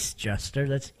nice gesture.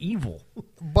 That's evil.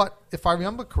 But if I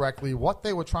remember correctly, what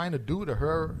they were trying to do to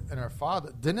her and her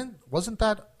father wasn't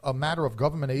that a matter of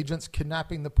government agents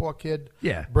kidnapping the poor kid?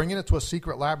 Yeah. Bringing it to a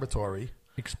secret laboratory,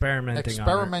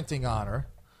 Experimenting on her,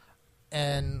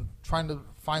 and trying to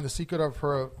find the secret of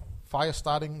her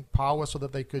fire-starting power so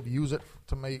that they could use it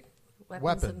to make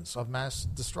weapons of mass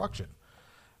destruction.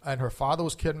 And her father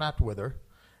was kidnapped with her,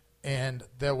 and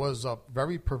there was a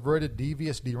very perverted,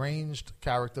 devious, deranged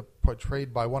character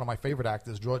portrayed by one of my favorite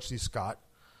actors, George C. Scott.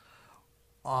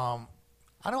 I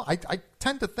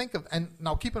tend to think of, and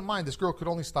now keep in mind, this girl could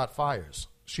only start fires.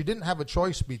 She didn't have a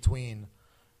choice between,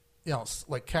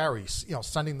 like Carrie,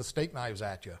 sending the steak knives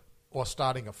at you, or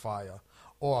starting a fire,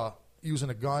 or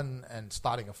using a gun and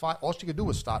starting a fire. All she could do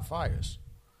was start fires.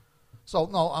 So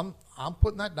no, I'm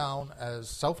putting that down as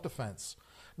self-defense.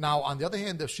 Now, on the other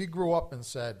hand, if she grew up and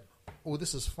said, "Oh,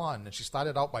 this is fun," and she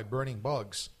started out by burning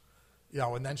bugs,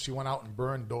 and then she went out and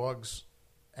burned dogs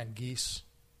and geese,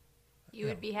 you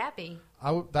would be happy.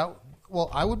 I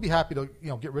would be happy to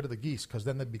get rid of the geese because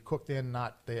then they'd be cooked in,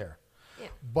 not there. Yeah.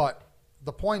 But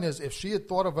the point is, if she had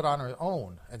thought of it on her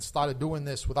own and started doing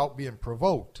this without being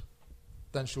provoked,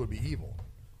 then she would be evil.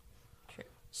 True.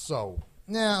 So,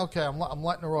 yeah, okay, I'm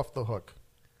letting her off the hook.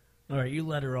 All right, you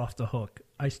let her off the hook.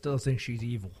 I still think she's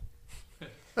evil.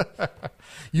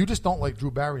 You just don't like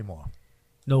Drew Barrymore.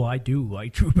 No, I do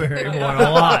like Drew Barrymore a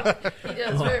lot. He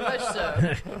does very much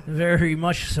so. Very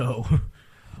much so.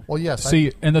 Well, yes.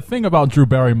 See, and the thing about Drew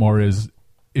Barrymore is,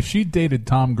 if she dated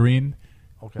Tom Green,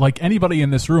 like anybody in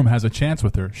this room has a chance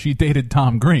with her. She dated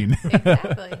Tom Green.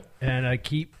 Exactly. And I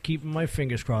keep keeping my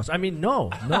fingers crossed. I mean, no,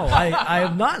 I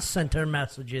have not sent her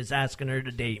messages asking her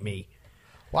to date me.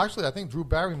 Well, actually, I think Drew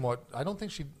Barrymore, I don't think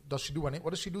she do any. What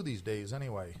does she do these days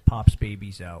anyway? Pops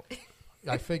babies out.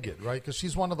 I figured, right? Because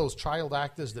she's one of those child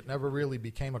actors that never really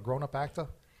became a grown-up actor.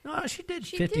 No, she did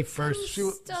She 51st. did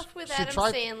some stuff with Adam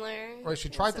Sandler. Right, she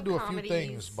and tried to some do comedies. a few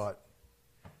things, but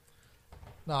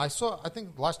no, I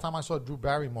think the last time I saw Drew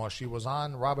Barrymore, she was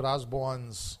on Robert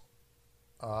Osborne's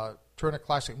Turner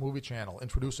Classic Movie Channel,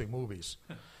 introducing movies.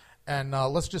 And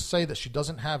let's just say that she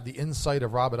doesn't have the insight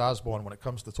of Robert Osborne when it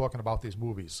comes to talking about these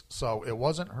movies. So it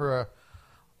wasn't her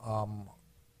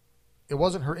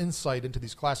insight into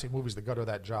these classic movies that got her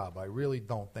that job. I really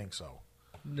don't think so.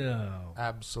 No.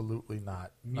 Absolutely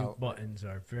not. Mute buttons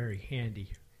are very handy.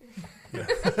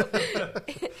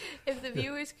 If the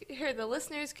viewers or the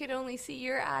listeners could only see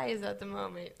your eyes at the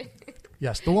moment.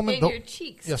 Yes, the woman. And your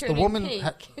cheeks. Yes, the turning woman pink.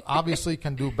 obviously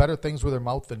can do better things with her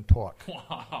mouth than talk.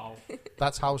 Wow.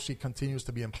 That's how she continues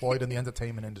to be employed in the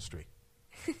entertainment industry.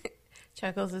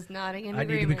 Chuckles is nodding in I need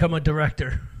agreement. to become a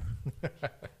director.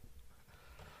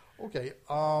 Okay.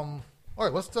 All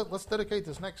right. Let's dedicate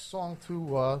this next song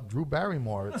to Drew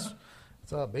Barrymore. It's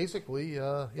basically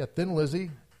Thin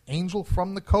Lizzy, "Angel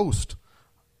from the Coast,"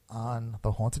 on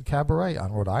the Haunted Cabaret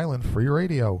on Rhode Island Free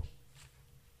Radio.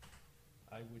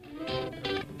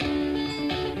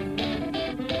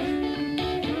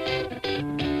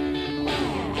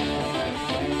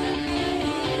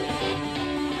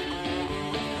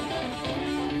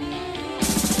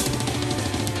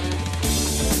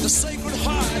 The Sacred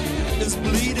Heart is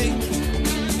bleeding.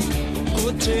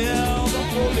 Go tell the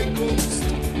Holy Ghost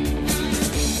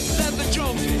that the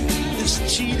junkie is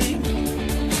cheating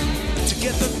to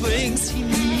get the things he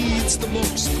needs the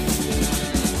most.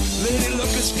 Lady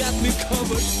Luck has got me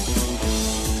covered,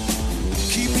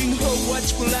 keeping her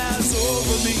watchful eyes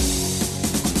over me.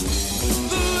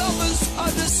 The lovers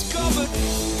are discovered.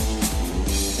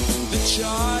 The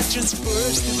charge is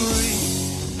first degree.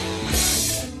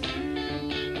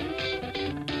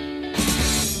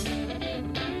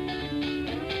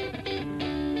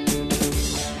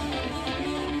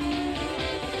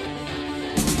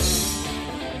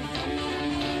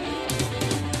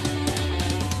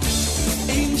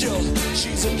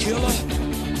 She's a killer.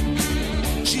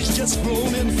 She's just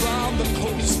flown in from the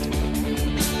coast.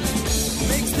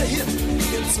 Makes the hit,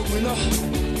 it's a winner.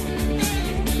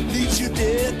 Leaves you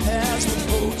dead past the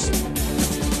post.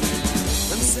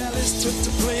 And Sally's took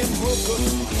to playing poker.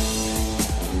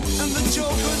 And the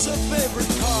joker's her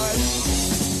favorite card.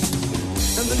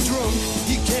 And the drunk,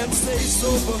 he can't stay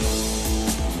sober.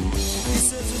 He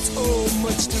says it's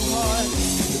much too hard.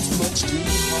 It's much too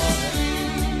hard.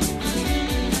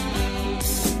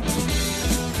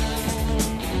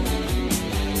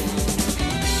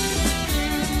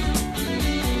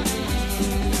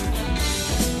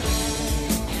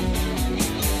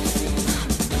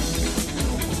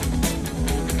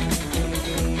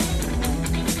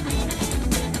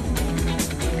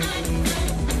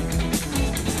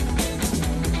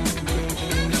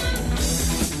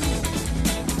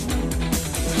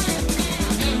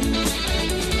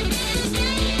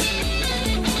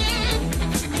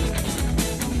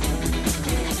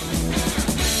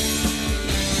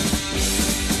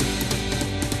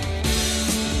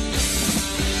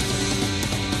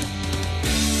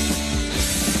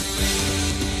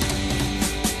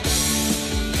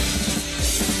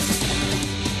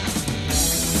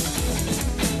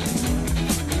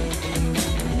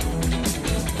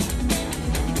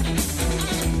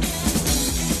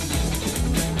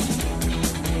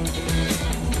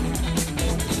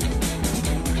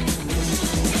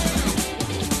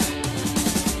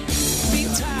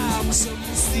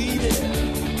 seated.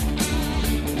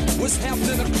 What's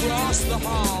happening across the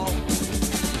hall?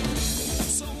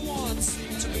 Someone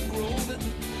seemed to be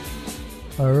groaning.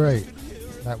 All right,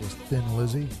 that was Thin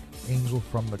Lizzy, Angel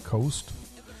from the Coast,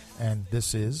 and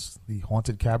this is the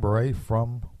Haunted Cabaret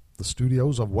from the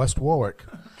studios of West Warwick.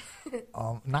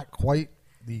 Not quite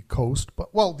the coast,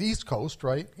 but well, the East Coast,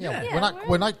 right? Yeah,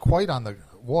 we're not quite on the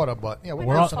water, but yeah, we're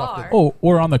not close enough far. to.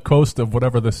 we're on the coast of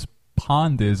whatever this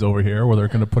pond is over here, where they're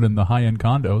going to put in the high-end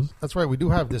condos. That's right. We do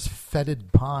have this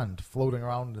fetid pond floating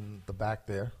around in the back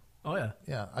there. Oh yeah.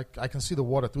 Yeah, I can see the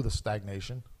water through the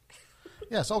stagnation.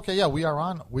 Yes, okay, yeah, we are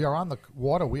on the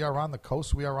water, we are on the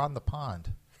coast, we are on the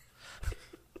pond.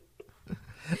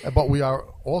 But we are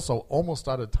also almost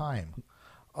out of time.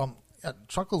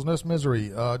 Chuckles Nurse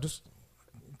Misery, just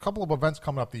a couple of events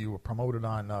coming up that you were promoted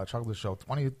on Chuckles Show.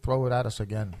 Why don't you throw it at us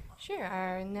again? Sure.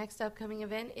 Our next upcoming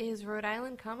event is Rhode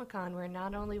Island Comic Con, where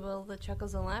not only will the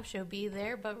Chuckles and Laugh Show be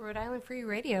there, but Rhode Island Free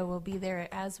Radio will be there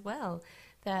as well.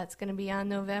 That's going to be on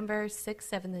November 6th,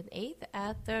 7th, and 8th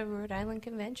at the Rhode Island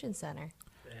Convention Center.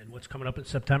 And what's coming up in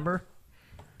September?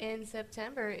 In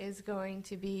September is going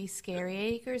to be Scary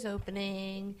Acres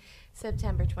opening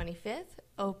September 25th,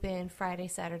 open Friday,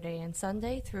 Saturday, and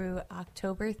Sunday through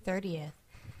October 30th.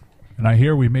 And I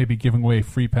hear we may be giving away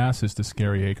free passes to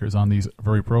Scary Acres on these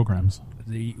very programs.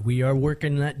 We are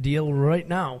working that deal right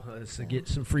now to get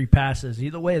some free passes.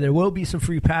 Either way, there will be some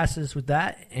free passes with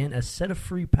that, and a set of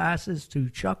free passes to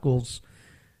Chuckles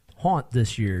Haunt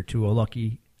this year to a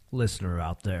lucky listener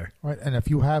out there. Right, and if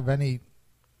you have any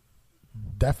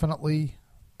definitely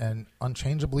and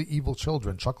unchangeably evil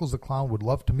children, Chuckles the Clown would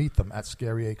love to meet them at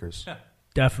Scary Acres.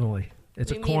 Definitely.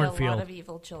 It's we a meet cornfield. a lot of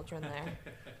evil children there.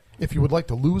 If you would like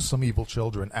to lose some evil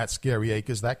children at Scary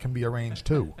Acres, that can be arranged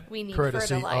too. We need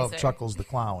courtesy fertilizer. of Chuckles the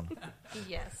Clown.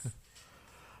 Yes.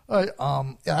 All right,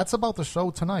 yeah, that's about the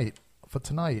show tonight. For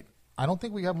tonight, I don't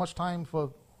think we have much time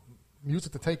for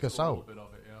music to take us out.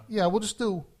 Yeah, we'll just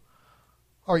do.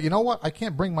 All right, you know what? I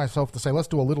can't bring myself to say let's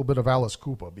do a little bit of Alice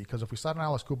Cooper, because if we start an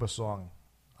Alice Cooper song,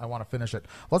 I want to finish it.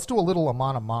 Let's do a little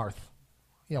Amon Amarth.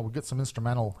 Yeah, we'll get some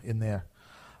instrumental in there.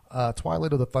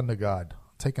 Twilight of the Thunder God,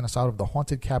 taking us out of the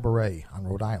Haunted Cabaret on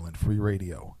Rhode Island Free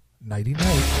Radio. Nighty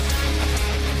night.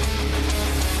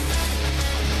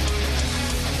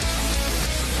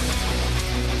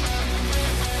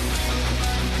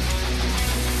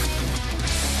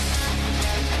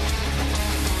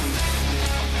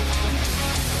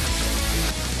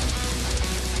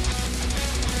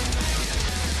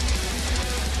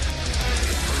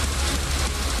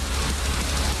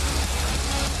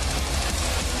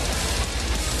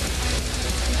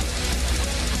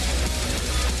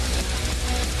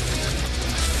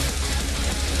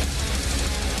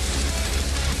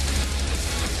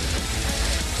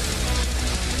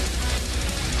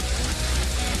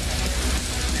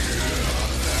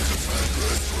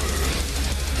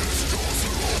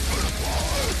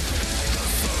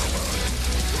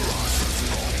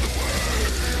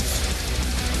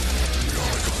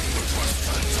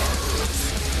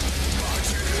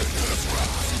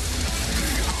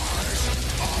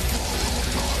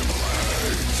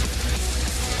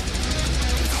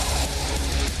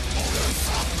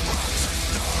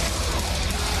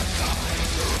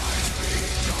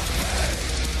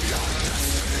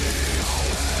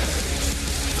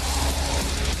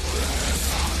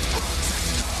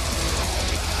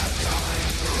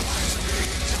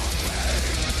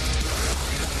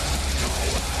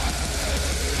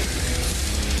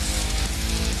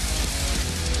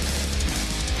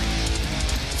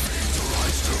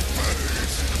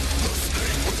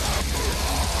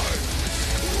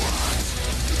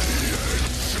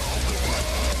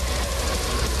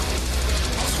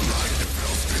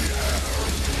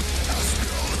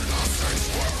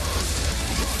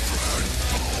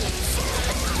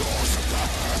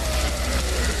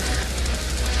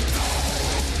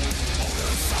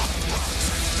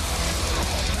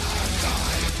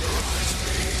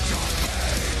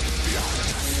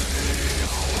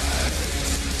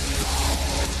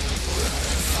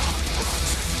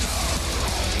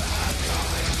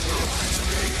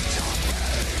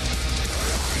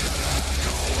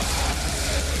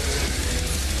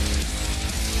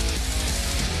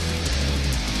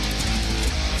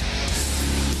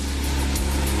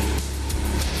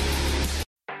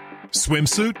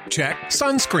 Swimsuit? Check.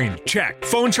 Sunscreen? Check.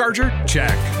 Phone charger?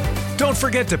 Check. Don't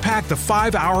forget to pack the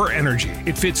 5-Hour Energy.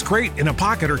 It fits great in a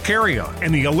pocket or carry-on,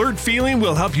 and the alert feeling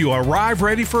will help you arrive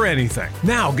ready for anything.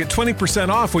 Now get 20%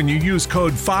 off when you use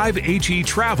code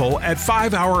 5HETRAVEL at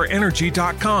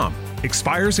 5hourenergy.com.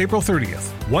 Expires April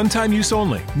 30th. One-time use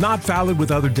only. Not valid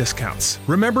with other discounts.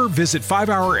 Remember, visit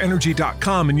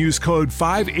 5hourenergy.com and use code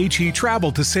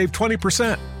 5HETRAVEL to save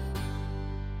 20%.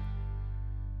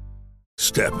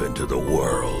 Step into the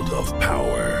world of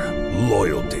power,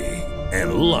 loyalty,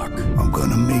 and luck. I'm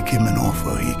gonna make him an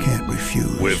offer he can't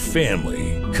refuse. With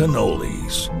family,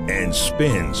 cannolis, and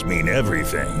spins mean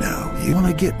everything. Now, you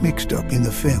wanna get mixed up in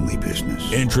the family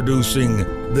business. Introducing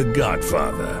The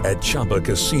Godfather at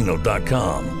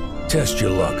ChumbaCasino.com. Test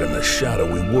your luck in the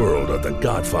shadowy world of The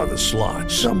Godfather slot.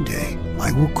 Someday,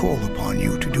 I will call upon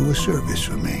you to do a service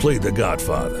for me. Play The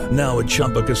Godfather, now at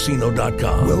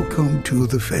ChumbaCasino.com. Welcome to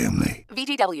the family.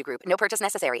 VGW Group. No purchase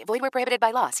necessary. Void where prohibited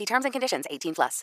by law. See terms and conditions. 18+.